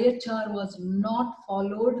because IHR was not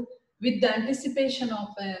followed with the anticipation of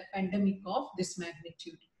a pandemic of this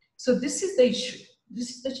magnitude. So this is the issue.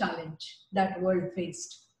 This is the challenge that world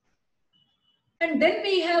faced. And then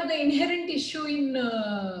we have the inherent issue in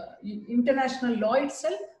international law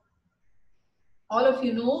itself. All of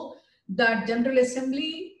you know that General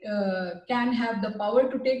Assembly can have the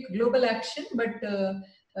power to take global action, but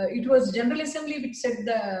it was General Assembly which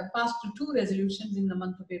passed two resolutions in the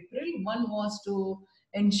month of April. One was to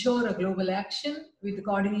ensure a global action with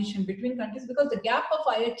coordination between countries because the gap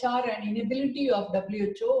of IHR and inability of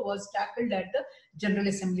WHO was tackled at the General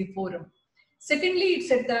Assembly forum. Secondly, it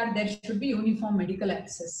said that there should be uniform medical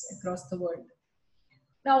access across the world.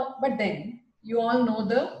 Now, but then you all know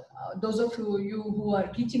those of you who are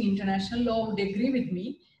teaching international law would agree with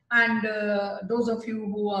me, and those of you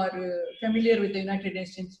who are familiar with the United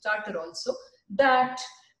Nations Charter also, that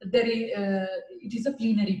it is a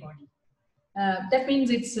plenary body. That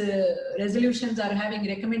means its resolutions are having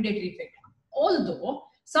recommendatory effect. Although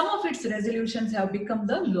some of its resolutions have become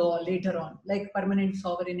the law later on, like permanent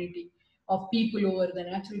sovereignty of people over the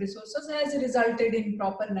natural resources has resulted in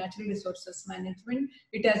proper natural resources management.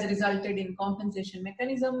 It has resulted in compensation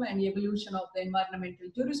mechanism and evolution of the environmental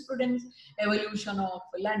jurisprudence, evolution of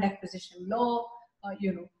land acquisition law,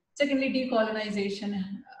 Secondly, decolonization,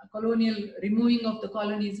 colonial removing of the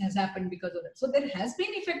colonies has happened because of that. So there has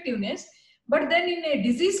been effectiveness, but then in a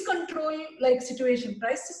disease control like situation,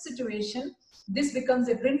 crisis situation, this becomes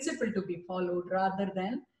a principle to be followed rather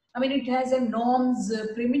than, it has a norms,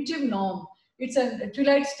 primitive norm. It's a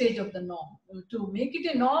twilight stage of the norm. To make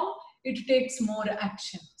it a norm, it takes more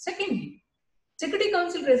action. Secondly, Security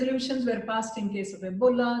Council resolutions were passed in case of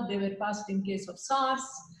Ebola, they were passed in case of SARS,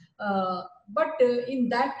 but in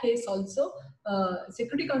that case also,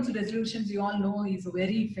 Security Council resolutions, you all know, is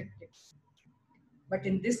very effective. But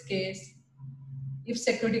in this case, if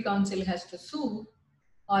Security Council has to sue,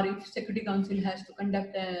 or if Security Council has to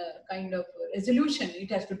conduct a kind of resolution, it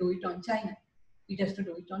has to do it on China, it has to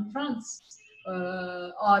do it on France,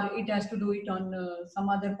 or it has to do it on some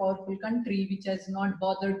other powerful country which has not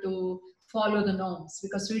bothered to follow the norms,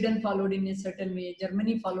 because Sweden followed in a certain way,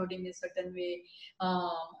 Germany followed in a certain way,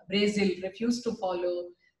 Brazil refused to follow.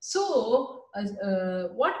 So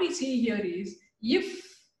what we see here is, if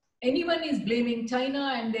anyone is blaming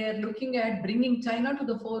China and they are looking at bringing China to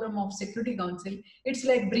the forum of Security Council, it's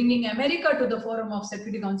like bringing America to the forum of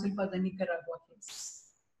Security Council for the Nicaragua case.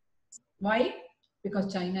 Why?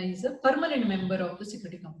 Because China is a permanent member of the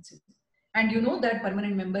Security Council. And you know that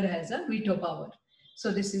permanent member has a veto power.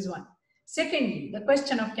 So this is one. Secondly, the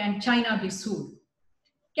question of can China be sued?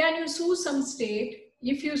 Can you sue some state?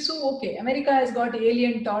 If you sue, okay, America has got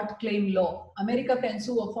alien tort claim law. America can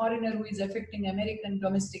sue a foreigner who is affecting American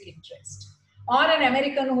domestic interest, or an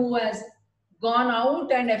American who has gone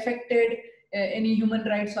out and affected any human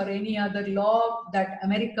rights or any other law that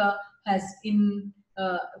America has in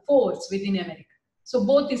force within America. So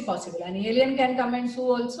both is possible. An alien can come and sue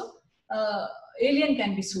also. Alien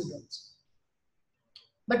can be sued also.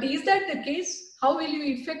 But is that the case? How will you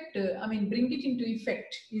effect, bring it into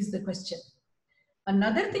effect is the question.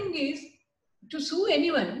 Another thing is, to sue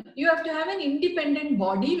anyone, you have to have an independent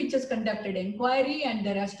body which has conducted inquiry, and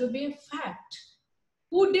there has to be a fact.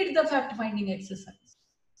 Who did the fact-finding exercise?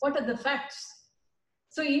 What are the facts?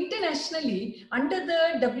 So internationally, under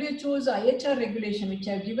the WHO's IHR regulation, which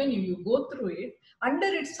I have given you, you go through it, under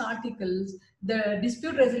its articles, the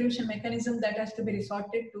dispute resolution mechanism that has to be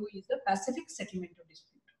resorted to is the pacific settlement of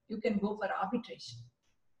dispute. You can go for arbitration.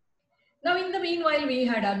 Now, in the meanwhile, we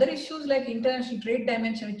had other issues like international trade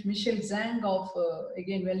dimension, which Michelle Zhang of,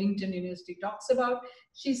 again, Wellington University talks about.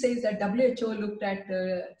 She says that WHO looked at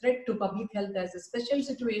threat to public health as a special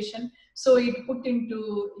situation. So it put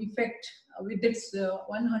into effect with its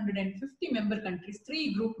 150 member countries,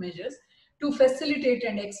 3 group measures to facilitate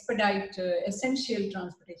and expedite essential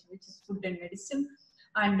transportation, which is food and medicine,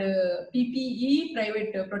 and PPE,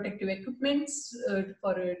 private protective equipments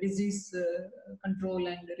for disease control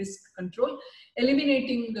and risk control,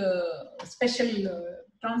 eliminating special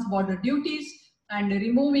trans-border duties and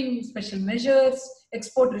removing special measures,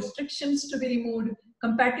 export restrictions to be removed,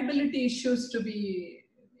 compatibility issues to be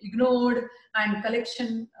ignored, and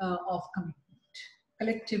collection of commitment.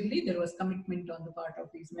 Collectively, there was commitment on the part of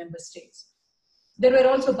these member states. There were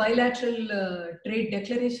also bilateral trade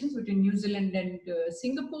declarations between New Zealand and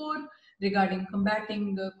Singapore regarding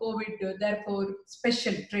combating COVID, therefore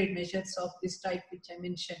special trade measures of this type which I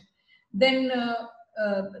mentioned. Then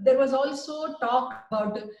there was also talk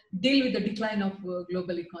about deal with the decline of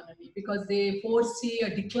global economy, because they foresee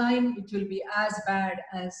a decline which will be as bad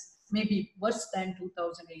as, maybe worse than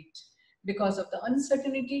 2008 because of the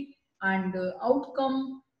uncertainty and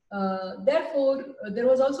outcome. Therefore, there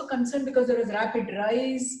was also concern because there was rapid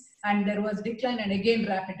rise and there was decline and again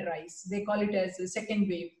rapid rise. They call it as a second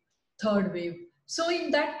wave, third wave. So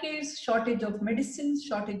in that case, shortage of medicines,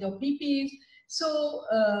 shortage of PPEs. So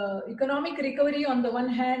economic recovery on the one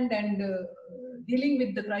hand and dealing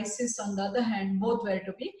with the crisis on the other hand, both were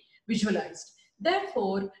to be visualized.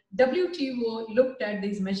 Therefore, WTO looked at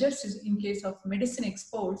these measures in case of medicine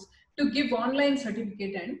exports to give online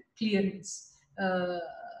certificate and clearance.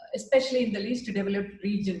 Especially in the least developed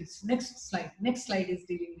regions. Next slide. Next slide is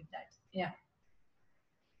dealing with that. Yeah.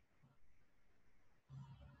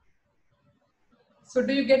 So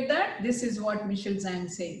do you get that? This is what Michelle Zhang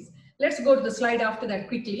says. Let's go to the slide after that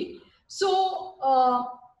quickly. So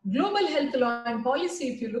global health law and policy,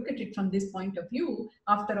 if you look at it from this point of view,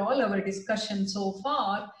 after all our discussion so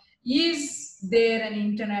far, is there an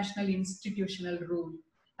international institutional rule?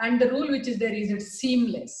 And the rule which is there, is it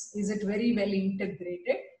seamless? Is it very well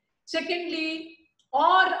integrated? Secondly, or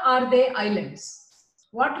are they islands?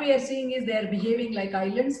 What we are seeing is they are behaving like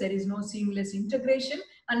islands. There is no seamless integration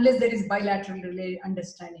unless there is bilateral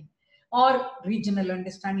understanding or regional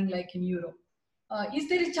understanding like in Europe. Is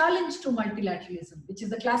there a challenge to multilateralism, which is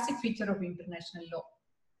the classic feature of international law?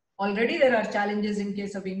 Already there are challenges in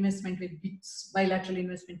case of investment with BITs, bilateral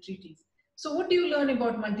investment treaties. So what do you learn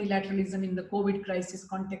about multilateralism in the COVID crisis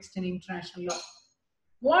context in international law?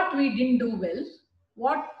 What we didn't do well,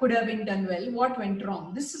 what could have been done well, what went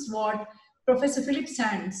wrong? This is what Professor Philip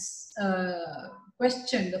Sands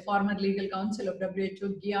questioned the former legal counsel of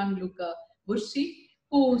WHO, Gianluca Bursi,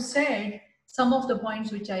 who said some of the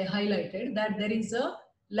points which I highlighted, that there is a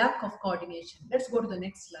lack of coordination. Let's go to the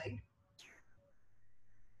next slide.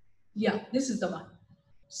 Yeah, this is the one.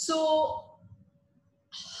 So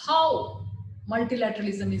how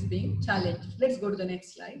multilateralism is being challenged? Let's go to the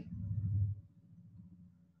next slide.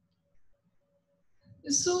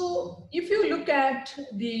 So if you look at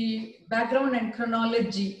the background and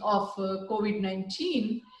chronology of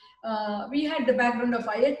COVID-19, we had the background of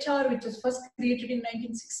IHR, which was first created in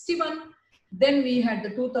 1961. Then we had the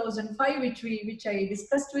 2005, which I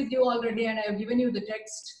discussed with you already, and I have given you the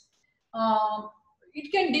text.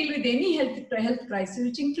 It can deal with any health crisis,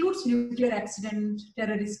 which includes nuclear accident,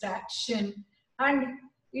 terrorist action, and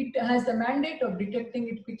it has the mandate of detecting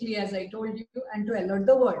it quickly, as I told you, and to alert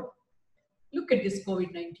the world. Look at this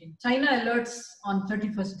COVID-19. China alerts on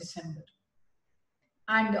 31st December.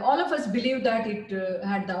 And all of us believe that it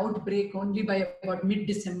had the outbreak only by about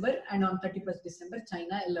mid-December, and on 31st December,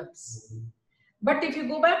 China alerts. But if you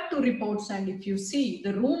go back to reports and if you see,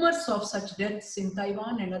 the rumors of such deaths in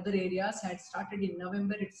Taiwan and other areas had started in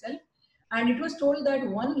November itself. And it was told that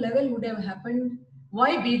one level would have happened.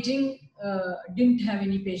 Why Beijing didn't have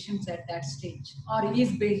any patients at that stage? Or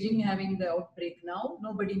is Beijing having the outbreak now?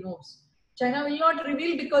 Nobody knows. China will not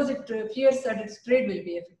reveal because it fears that its trade will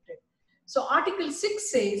be affected. So Article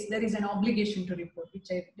 6 says there is an obligation to report, which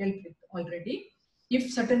I dealt with already.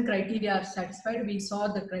 If certain criteria are satisfied, we saw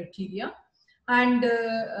the criteria. And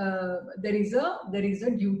there is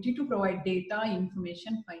a duty to provide data,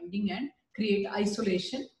 information, finding, and create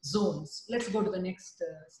isolation zones. Let's go to the next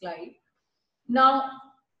slide. Now,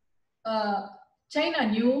 China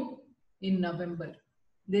knew in November.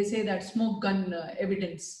 They say that smoke gun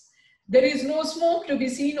evidence. There is no smoke to be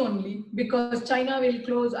seen only because China will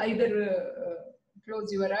close either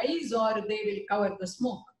close your eyes or they will cover the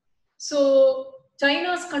smoke. So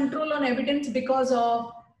China's control on evidence, because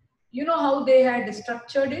of, you know how they had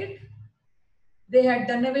structured it? They had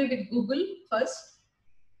done away with Google first.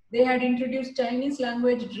 They had introduced Chinese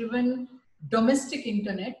language driven domestic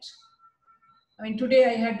internet. I mean, today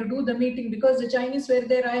I had to do the meeting because the Chinese were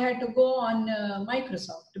there. I had to go on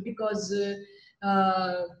Microsoft because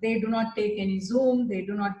they do not take any Zoom. They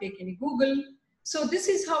do not take any Google. So this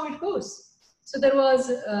is how it goes. So there was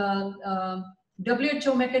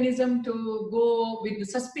WHO mechanism to go with the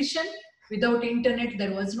suspicion. Without internet,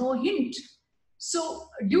 there was no hint. So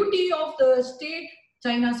duty of the state,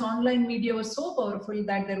 China's online media was so powerful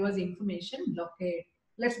that there was information blockade.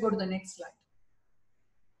 Let's go to the next slide.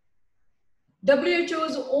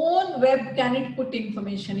 WHO's own web cannot put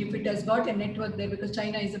information if it has got a network there, because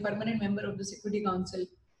China is a permanent member of the Security Council.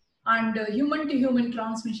 And human-to-human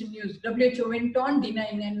transmission news, WHO went on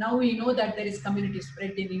denying, and now we know that there is community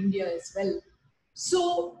spread in India as well.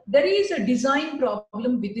 So there is a design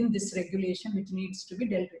problem within this regulation which needs to be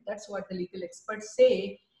dealt with. That's what the legal experts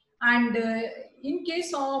say. And in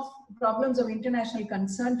case of problems of international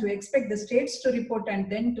concern, to expect the states to report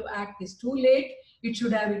and then to act is too late. It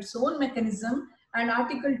should have its own mechanism. And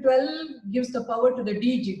Article 12 gives the power to the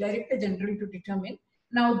DG, Director General, to determine.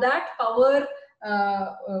 Now that power,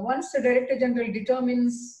 once the Director General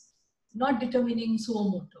determines, not determining suo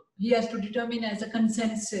motu, he has to determine as a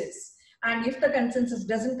consensus. And if the consensus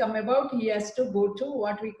doesn't come about, he has to go to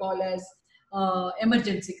what we call as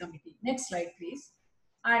emergency committee. Next slide, please.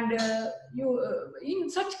 And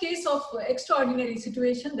in such case of extraordinary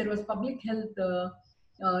situation, there was public health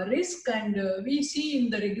risk, and we see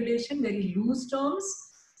in the regulation very loose terms.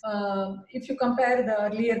 If you compare the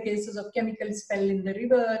earlier cases of chemical spill in the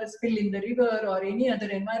river, or any other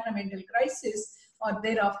environmental crisis, or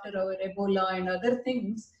thereafter our Ebola and other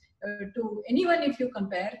things, to anyone if you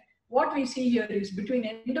compare, what we see here is between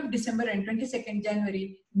end of December and 22nd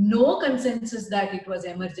January, no consensus that it was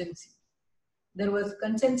emergency. There was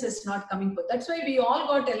consensus not coming forth. That's why we all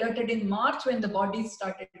got alerted in March when the bodies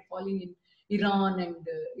started falling in Iran and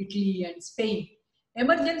Italy and Spain.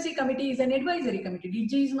 Emergency committee is an advisory committee.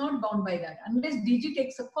 DG is not bound by that. Unless DG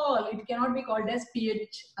takes a call, it cannot be called as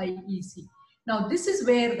PHIEC. Now this is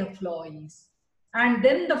where the flaw is. And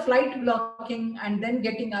then the flight blocking and then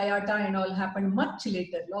getting IATA and all happened much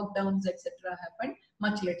later. Lockdowns, etc. happened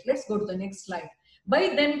much later. Let's go to the next slide.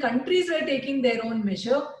 By then, countries were taking their own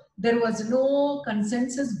measure. There was no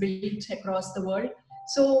consensus built across the world.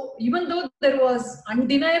 So even though there was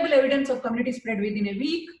undeniable evidence of community spread within a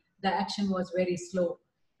week, the action was very slow.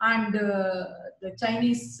 And the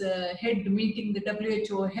Chinese head meeting, the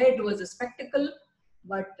WHO head, was a spectacle.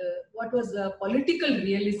 But what was the political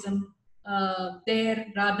realism there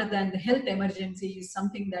rather than the health emergency is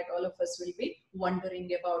something that all of us will be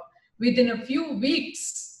wondering about. Within a few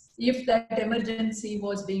weeks, if that emergency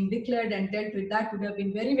was being declared and dealt with, that would have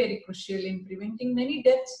been very, very crucial in preventing many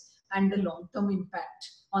deaths and the long-term impact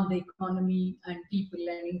on the economy and people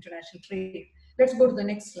and international trade. Let's go to the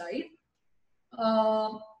next slide.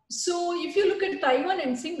 So if you look at Taiwan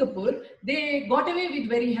and Singapore, they got away with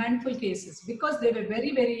very handful cases because they were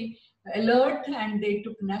very, very alert and they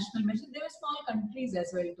took national measures. They were small countries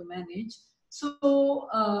as well to manage. So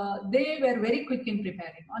they were very quick in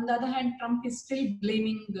preparing. On the other hand, Trump is still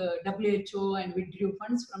blaming the WHO and withdrew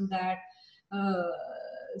funds from that.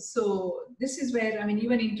 So this is where, I mean,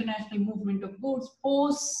 even international movement of goods,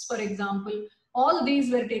 posts, for example, all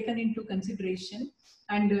these were taken into consideration.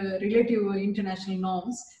 and relative international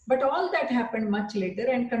norms. But all that happened much later,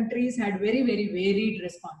 and countries had very, very varied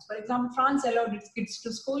response. For example, France allowed its kids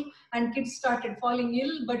to school and kids started falling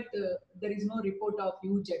ill, but there is no report of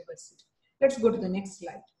huge adversity. Let's go to the next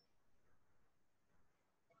slide.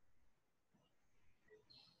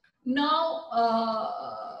 Now,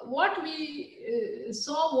 what we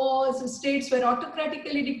saw was states were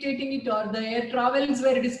autocratically dictating it, or the air travels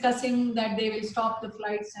were discussing that they will stop the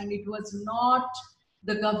flights, and it was not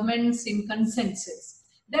the governments in consensus.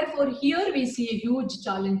 Therefore, here we see a huge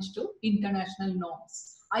challenge to international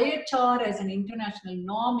norms. IHR as an international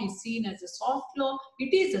norm is seen as a soft law.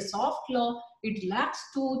 It is a soft law. It lacks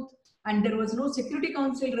tooth, and there was no Security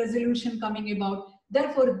Council resolution coming about.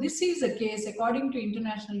 Therefore, this is a case, according to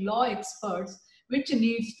international law experts, which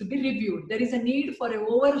needs to be reviewed. There is a need for an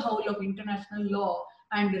overhaul of international law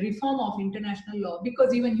and reform of international law,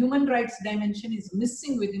 because even human rights dimension is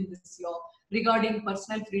missing within this law regarding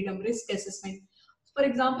personal freedom, risk assessment. For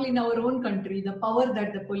example, in our own country, the power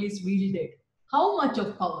that the police wielded, how much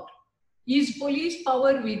of power? Is police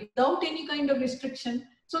power without any kind of restriction?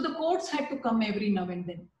 So the courts had to come every now and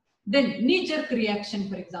then. Then knee-jerk reaction,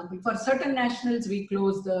 for example, for certain nationals, we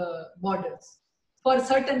close the borders. For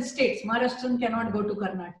certain states, Maharashtrian cannot go to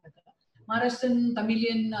Karnataka. Maharashtrian,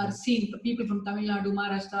 Tamilian are seen, people from Tamil Nadu,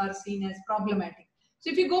 Maharashtra are seen as problematic.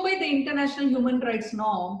 So if you go by the international human rights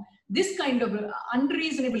norm, this kind of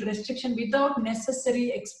unreasonable restriction without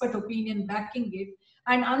necessary expert opinion backing it,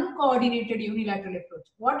 and uncoordinated unilateral approach.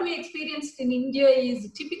 What we experienced in India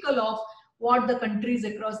is typical of what the countries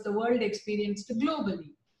across the world experienced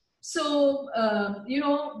globally. So,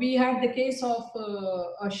 we had the case of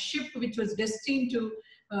a ship which was destined to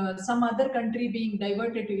some other country being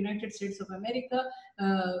diverted to United States of America,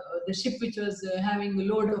 the ship which was having a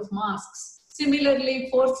load of masks. Similarly,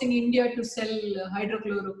 forcing India to sell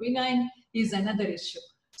hydrochloroquine is another issue.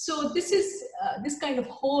 So this is this kind of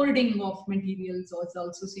hoarding of materials was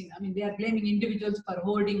also seen. I mean, they are blaming individuals for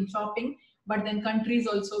hoarding, shopping, but then countries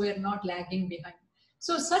also were not lagging behind.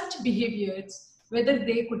 So such behaviors, whether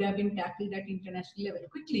they could have been tackled at international level.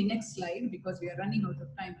 Quickly, next slide, because we are running out of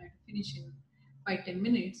time. I have to finish in 5-10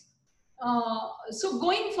 minutes. So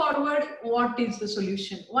going forward, what is the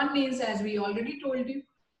solution? One is, as we already told you,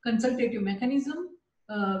 consultative mechanism,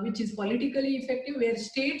 which is politically effective, where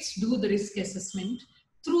states do the risk assessment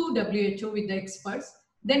through WHO with the experts.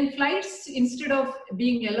 Then flights, instead of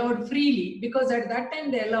being allowed freely, because at that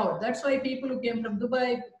time they allowed. That's why people who came from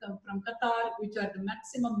Dubai, from Qatar, which are the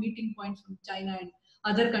maximum meeting points from China and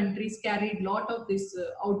other countries, carried a lot of this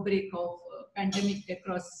outbreak of pandemic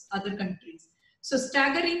across other countries. So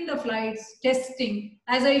staggering the flights, testing,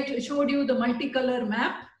 as I showed you the multicolor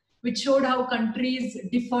map, which showed how countries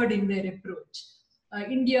differed in their approach.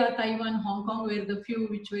 India, Taiwan, Hong Kong were the few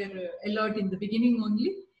which were allowed in the beginning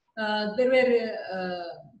only.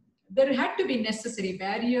 There had to be necessary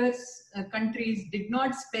barriers. Countries did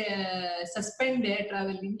not suspend air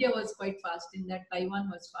travel. India was quite fast in that. Taiwan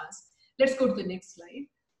was fast. Let's go to the next slide.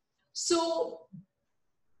 So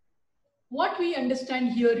what we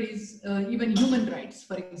understand here is even human rights,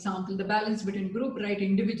 for example, the balance between group right,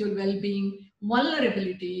 individual well-being,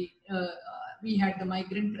 vulnerability. We had the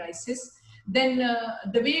migrant crisis. Then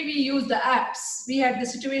the way we use the apps, we had the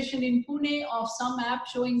situation in Pune of some app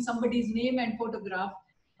showing somebody's name and photograph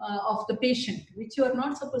of the patient, which you are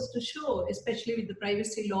not supposed to show, especially with the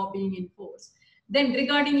privacy law being enforced. Then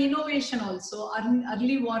regarding innovation also,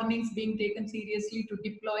 early warnings being taken seriously to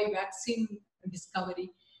deploy vaccine discovery,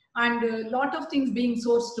 and a lot of things being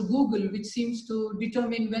sourced to Google, which seems to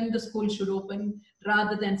determine when the school should open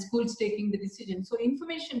rather than schools taking the decision. So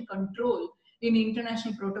information control in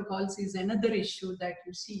international protocols is another issue that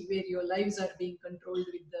you see, where your lives are being controlled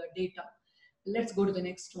with the data. Let's go to the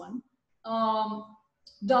next one.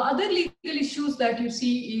 The other legal issues that you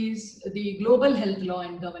see is the global health law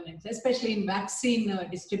and governance, especially in vaccine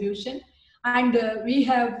distribution. And we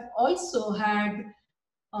have also had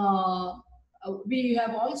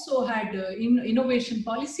Innovation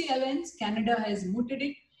Policy Alliance. Canada has mooted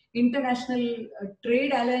it. International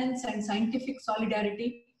Trade Alliance and Scientific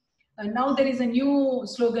Solidarity. Now there is a new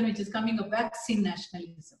slogan which is coming of vaccine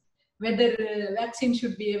nationalism, whether vaccine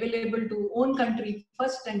should be available to own country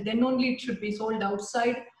first and then only it should be sold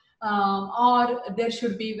outside, or there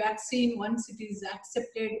should be vaccine once it is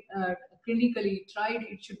accepted, clinically tried,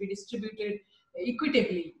 it should be distributed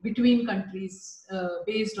equitably between countries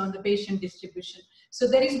based on the patient distribution. So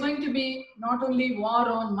there is going to be not only war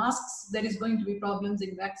on masks, there is going to be problems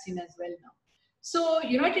in vaccine as well now. So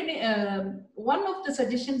one of the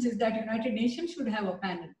suggestions is that United Nations should have a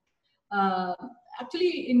panel.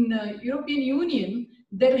 Actually, in European Union,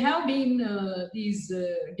 there have been these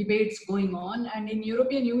debates going on, and in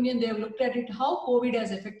European Union they have looked at it how COVID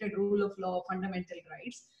has affected rule of law, fundamental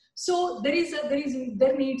rights. So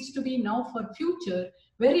there needs to be now for future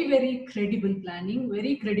very credible planning,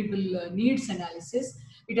 very credible needs analysis.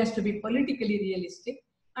 It has to be politically realistic,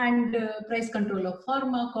 and price control of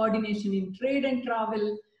pharma, coordination in trade and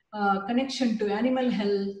travel, connection to animal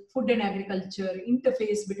health, food and agriculture,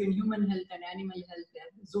 interface between human health and animal health,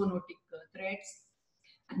 and zoonotic threats.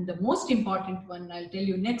 And the most important one, I'll tell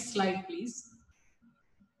you, next slide, please.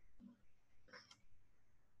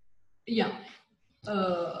 Yeah.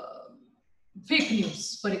 Fake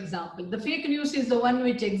news, for example. The fake news is the one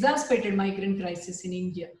which exacerbated migrant crisis in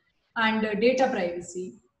India, and data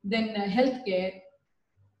privacy, then healthcare,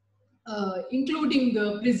 including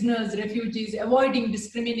prisoners, refugees, avoiding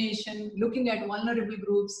discrimination, looking at vulnerable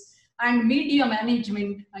groups, and media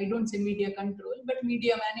management. I don't say media control, but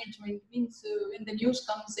media management means when the news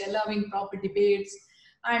comes, allowing proper debates,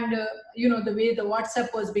 and you know, the way the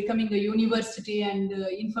WhatsApp was becoming a university and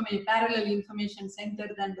parallel information center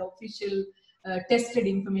than the official tested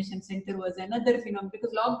information center was another phenomenon,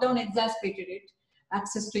 because lockdown exacerbated it.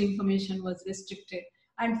 Access to information was restricted,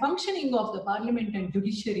 and functioning of the parliament and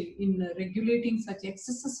judiciary in regulating such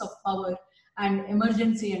excesses of power and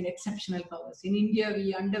emergency and exceptional powers. In India,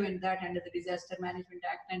 we underwent that under the Disaster Management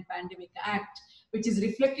Act and Pandemic Act, which is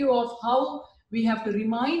reflective of how we have to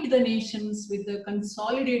remind the nations with the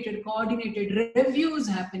consolidated, coordinated reviews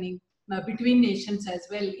happening between nations as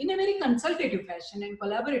well, in a very consultative fashion and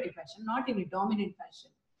collaborative fashion, not in a dominant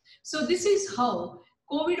fashion. So this is how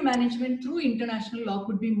COVID management through international law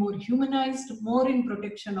could be more humanized, more in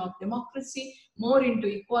protection of democracy, more into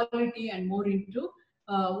equality, and more into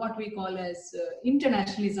what we call as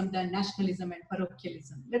internationalism than nationalism and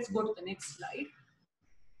parochialism. Let's go to the next slide.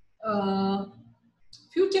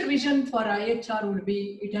 Future vision for IHR would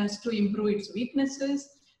be, it has to improve its weaknesses,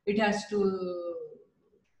 it has to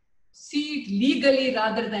see it legally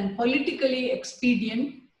rather than politically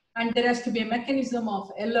expedient, and there has to be a mechanism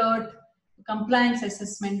of alert, compliance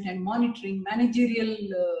assessment and monitoring, managerial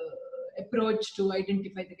approach to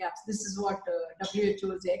identify the gaps. This is what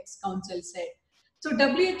WHO's ex-council said. So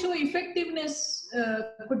WHO effectiveness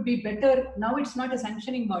could be better. Now it's not a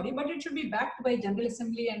sanctioning body, but it should be backed by General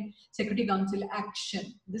Assembly and Security Council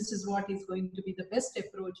action. This is what is going to be the best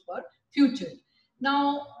approach for future.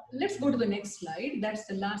 Now let's go to the next slide. That's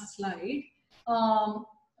the last slide.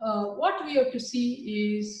 What we have to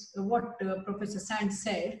see is what Professor Sand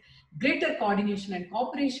said: greater coordination and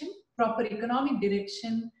cooperation, proper economic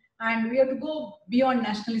direction, and we have to go beyond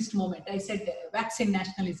nationalist movement. I said vaccine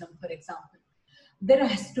nationalism, for example. There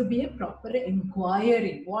has to be a proper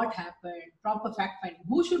inquiry. What happened? Proper fact finding.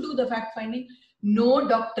 Who should do the fact finding? No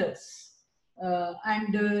doctors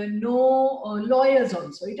and no lawyers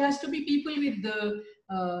also. It has to be people with the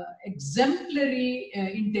exemplary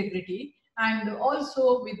integrity and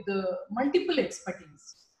also with the multiple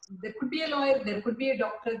expertise. There could be a lawyer, there could be a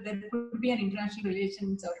doctor, there could be an international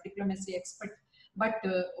relations or diplomacy expert, but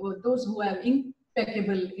those who have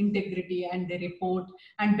impeccable integrity and they report,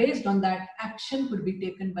 and based on that, action could be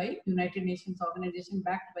taken by United Nations organization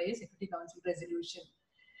backed by a Security Council resolution.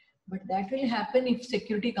 But that will happen if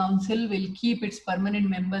Security Council will keep its permanent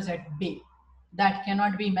members at bay. That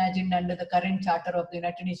cannot be imagined under the current charter of the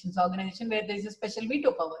United Nations organization, where there is a special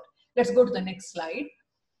veto power. Let's go to the next slide.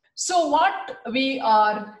 So what we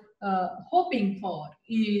are hoping for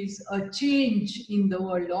is a change in the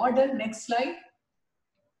world order. Next slide.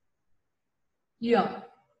 Yeah,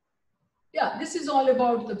 this is all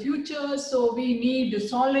about the future. So we need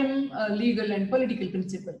solemn legal and political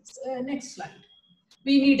principles. Next slide.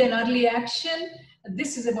 We need an early action.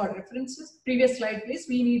 This is about references. Previous slide, please.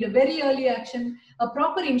 We need a very early action, a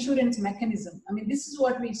proper insurance mechanism. I mean, this is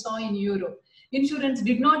what we saw in Europe. Insurance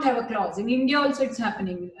did not have a clause. In India also it's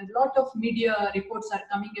happening. A lot of media reports are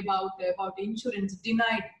coming about insurance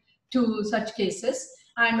denied to such cases,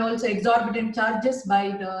 and also exorbitant charges by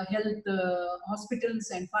the health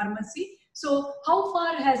hospitals and pharmacy. So how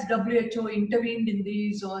far has WHO intervened in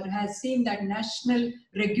these, or has seen that national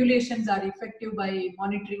regulations are effective by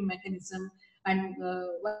monitoring mechanism and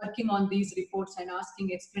working on these reports and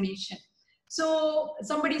asking explanation? So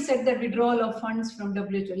somebody said that withdrawal of funds from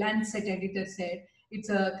WHO, Lancet editor said it's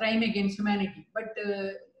a crime against humanity. But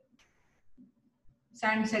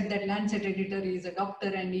Sand said that Lancet editor is a doctor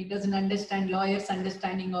and he doesn't understand lawyers'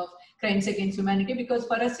 understanding of crimes against humanity, because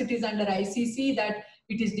for us it is under ICC that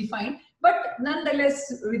it is defined. But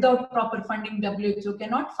nonetheless, without proper funding, WHO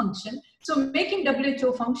cannot function. So making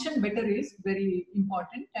WHO function better is very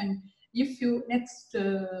important. And if you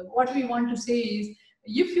what we want to say is,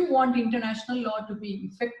 if you want international law to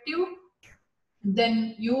be effective,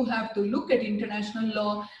 then you have to look at international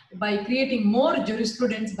law by creating more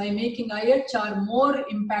jurisprudence, by making IHR more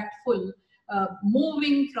impactful,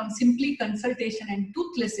 moving from simply consultation and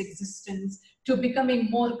toothless existence to becoming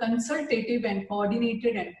more consultative and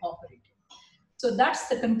coordinated and cooperative. So that's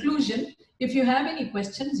the conclusion. If you have any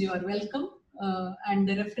questions, you are welcome, and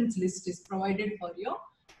the reference list is provided for your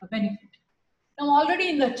benefit. Now, already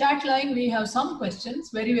in the chat line, we have some questions.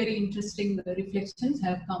 Very, very interesting reflections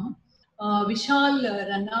have come. Vishal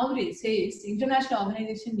Ranavre says, international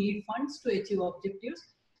organizations need funds to achieve objectives.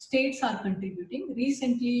 States are contributing.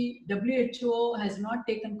 Recently, WHO has not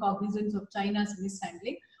taken cognizance of China's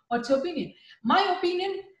mishandling. What's your opinion? My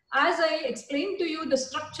opinion, as I explained to you the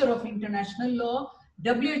structure of international law,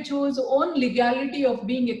 WHO's own legality of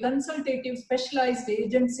being a consultative specialized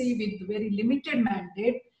agency with very limited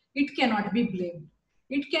mandate, it cannot be blamed.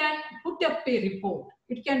 It can put up a report.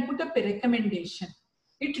 It can put up a recommendation.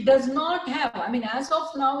 It does not have, I mean, as of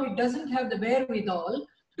now, it doesn't have the wherewithal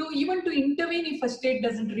to even to intervene if a state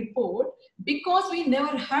doesn't report, because we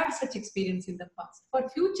never had such experience in the past. For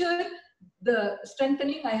future, the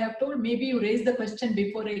strengthening, I have told, maybe you raised the question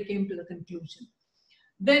before I came to the conclusion.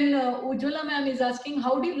 Then Ujjwala ma'am is asking,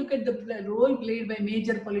 how do you look at the role played by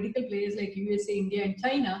major political players like USA, India and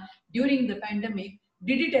China during the pandemic?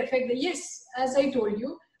 Did it affect the, yes, as I told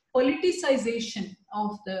you, politicization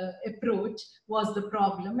of the approach was the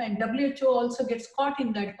problem, and WHO also gets caught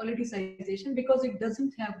in that politicization because it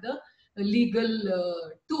doesn't have the legal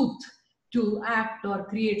tooth to act or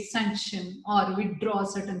create sanction or withdraw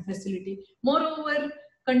certain facility. Moreover,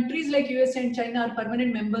 countries like US and China are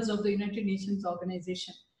permanent members of the United Nations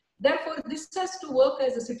organization. Therefore, this has to work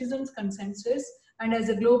as a citizens' consensus and as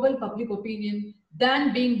a global public opinion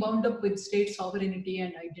than being bound up with state sovereignty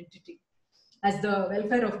and identity as the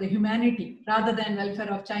welfare of the humanity rather than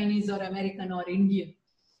welfare of Chinese or American or Indian.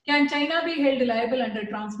 Can China be held liable under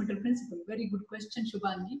transmitter principle? Very good question,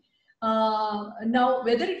 Shubhani. Now,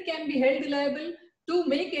 whether it can be held liable, to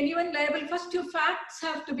make anyone liable, first your facts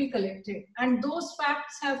have to be collected, and those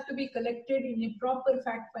facts have to be collected in a proper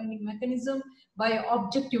fact-finding mechanism by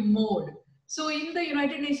objective mode. So in the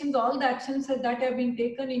United Nations, all the actions that have been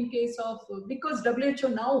taken in case of, because WHO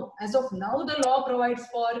now, as of now, the law provides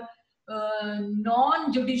for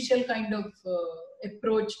non-judicial kind of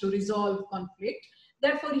approach to resolve conflict.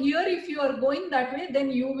 Therefore, here, if you are going that way,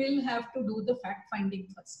 then you will have to do the fact-finding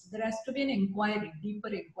first. There has to be an inquiry, deeper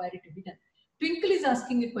inquiry to be done. Twinkle is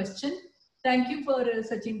asking a question. Thank you for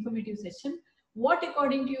such informative session. What,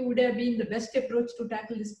 according to you, would have been the best approach to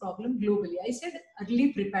tackle this problem globally? I said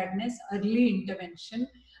early preparedness, early intervention,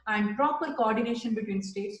 and proper coordination between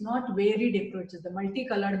states, not varied approaches. The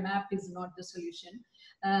multicolored map is not the solution.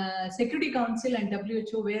 Security Council and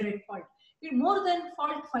WHO were at fault. More than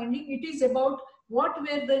fault finding, it is about what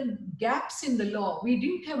were the gaps in the law. We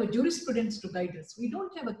didn't have a jurisprudence to guide us. We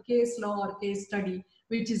don't have a case law or case study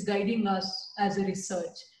which is guiding us as a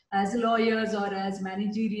research, as lawyers or as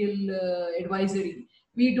managerial advisory.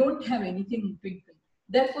 We don't have anything twinkle.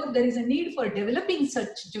 Therefore, there is a need for developing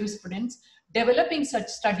such jurisprudence, developing such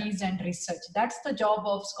studies and research. That's the job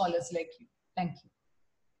of scholars like you. Thank you.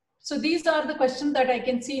 So these are the questions that I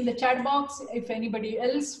can see in the chat box. If anybody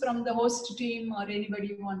else from the host team or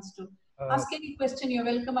anybody wants to ask any question, you're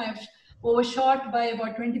welcome. I have overshot by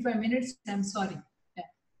about 25 minutes. I'm sorry. Yeah.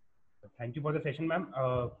 Thank you for the session, ma'am.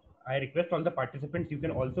 I request all the participants, you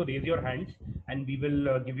can also raise your hands and we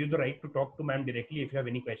will give you the right to talk to ma'am directly if you have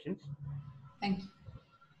any questions. Thank you.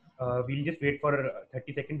 We'll just wait for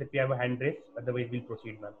 30 seconds if we have a hand raise, otherwise we'll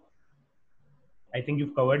proceed, ma'am. I think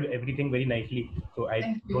you've covered everything very nicely, so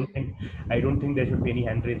I don't think there should be any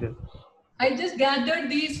hand raises. I just gathered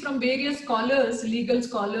these from various scholars, legal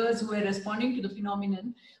scholars who are responding to the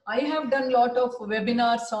phenomenon. I have done a lot of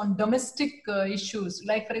webinars on domestic issues.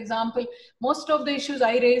 Like, for example, most of the issues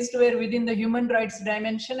I raised were within the human rights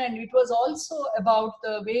dimension, and it was also about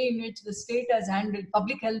the way in which the state has handled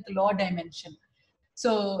public health law dimension.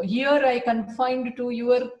 So here I confined to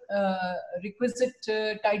your requisite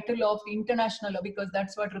title of international law, because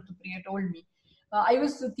that's what Ritupriya told me. I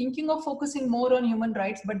was thinking of focusing more on human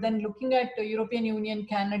rights, but then looking at the European Union,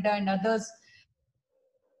 Canada and others,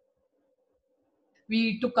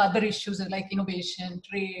 we took other issues like innovation,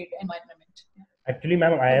 trade, environment. Actually,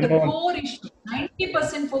 ma'am, the core issue,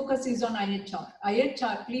 90% focus is on IHR.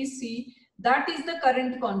 IHR, please see, that is the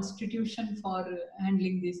current constitution for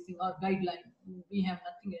handling this thing or guideline. We have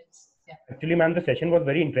nothing else. Yeah. Actually, ma'am, the session was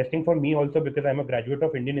very interesting for me also because I'm a graduate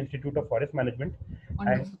of Indian Institute of Forest Management.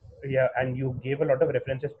 Wonderful. And, yeah, and you gave a lot of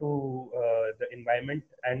references to the environment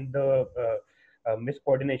and the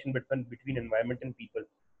miscoordination between environment and people.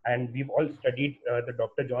 And we've all studied the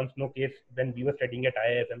Dr. John Snow case when we were studying at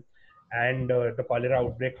IISM, and the cholera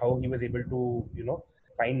outbreak, how he was able to,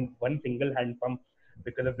 find one single hand pump,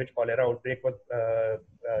 because of which cholera outbreak was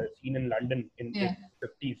seen in London in the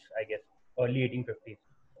 50s, I guess, early 1850s.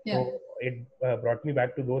 Yeah. So it brought me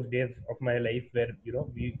back to those days of my life where,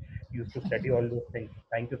 we used to study all those things.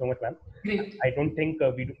 Thank you so much, ma'am. Great. I don't think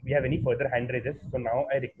we have any further hand raises. So now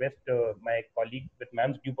I request my colleague, with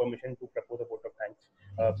ma'am's due permission, to propose a vote of thanks.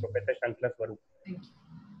 Professor Shashikala Swarup. Thank you.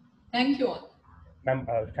 Thank you all. Ma'am,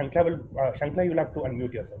 Shashikala, you'll have to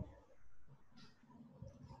unmute yourself.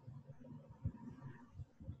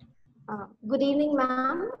 Good evening,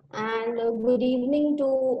 ma'am, and good evening to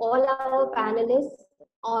all our panelists,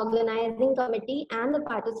 organizing committee, and the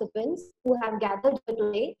participants who have gathered here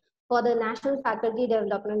today for the National Faculty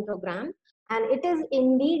Development Program. And it is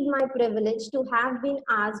indeed my privilege to have been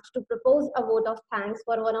asked to propose a vote of thanks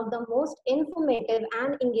for one of the most informative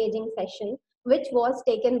and engaging sessions, which was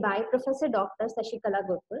taken by Professor Dr. Shashikala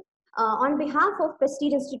Gurpur. On behalf of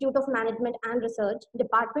Prestige Institute of Management and Research,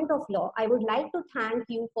 Department of Law, I would like to thank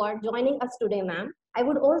you for joining us today, ma'am. I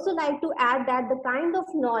would also like to add that the kind of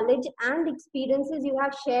knowledge and experiences you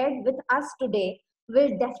have shared with us today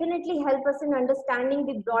will definitely help us in understanding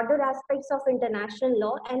the broader aspects of international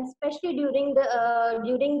law, and especially during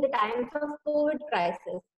the times of COVID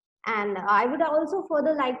crisis. And I would also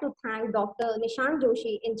further like to thank Dr. Nishant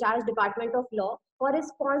Joshi, in charge Department of Law, for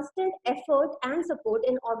his constant effort and support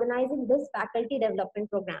in organizing this faculty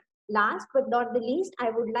development program. Last but not the least,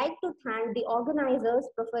 I would like to thank the organizers,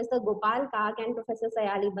 Professor Gopal Kak and Professor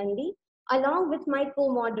Sayali Bandi, along with my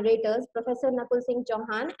co-moderators, Professor Nakul Singh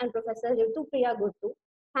Chauhan and Professor Ritupriya Gurpur.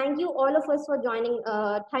 Thank you all of us for joining.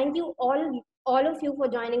 Thank you all of you for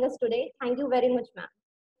joining us today. Thank you very much, ma'am.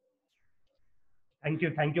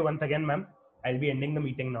 Thank you once again, ma'am. I'll be ending the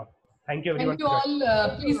meeting now. Thank you, everyone. Thank you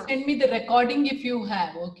all. Please send me the recording if you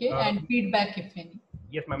have, okay, and feedback if any.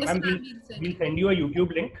 Yes, ma'am. Yes, we'll send you a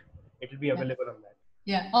YouTube link. It will be available on that.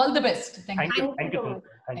 Yeah, all the best. Thank you. Thank you so much.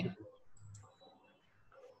 Thank you.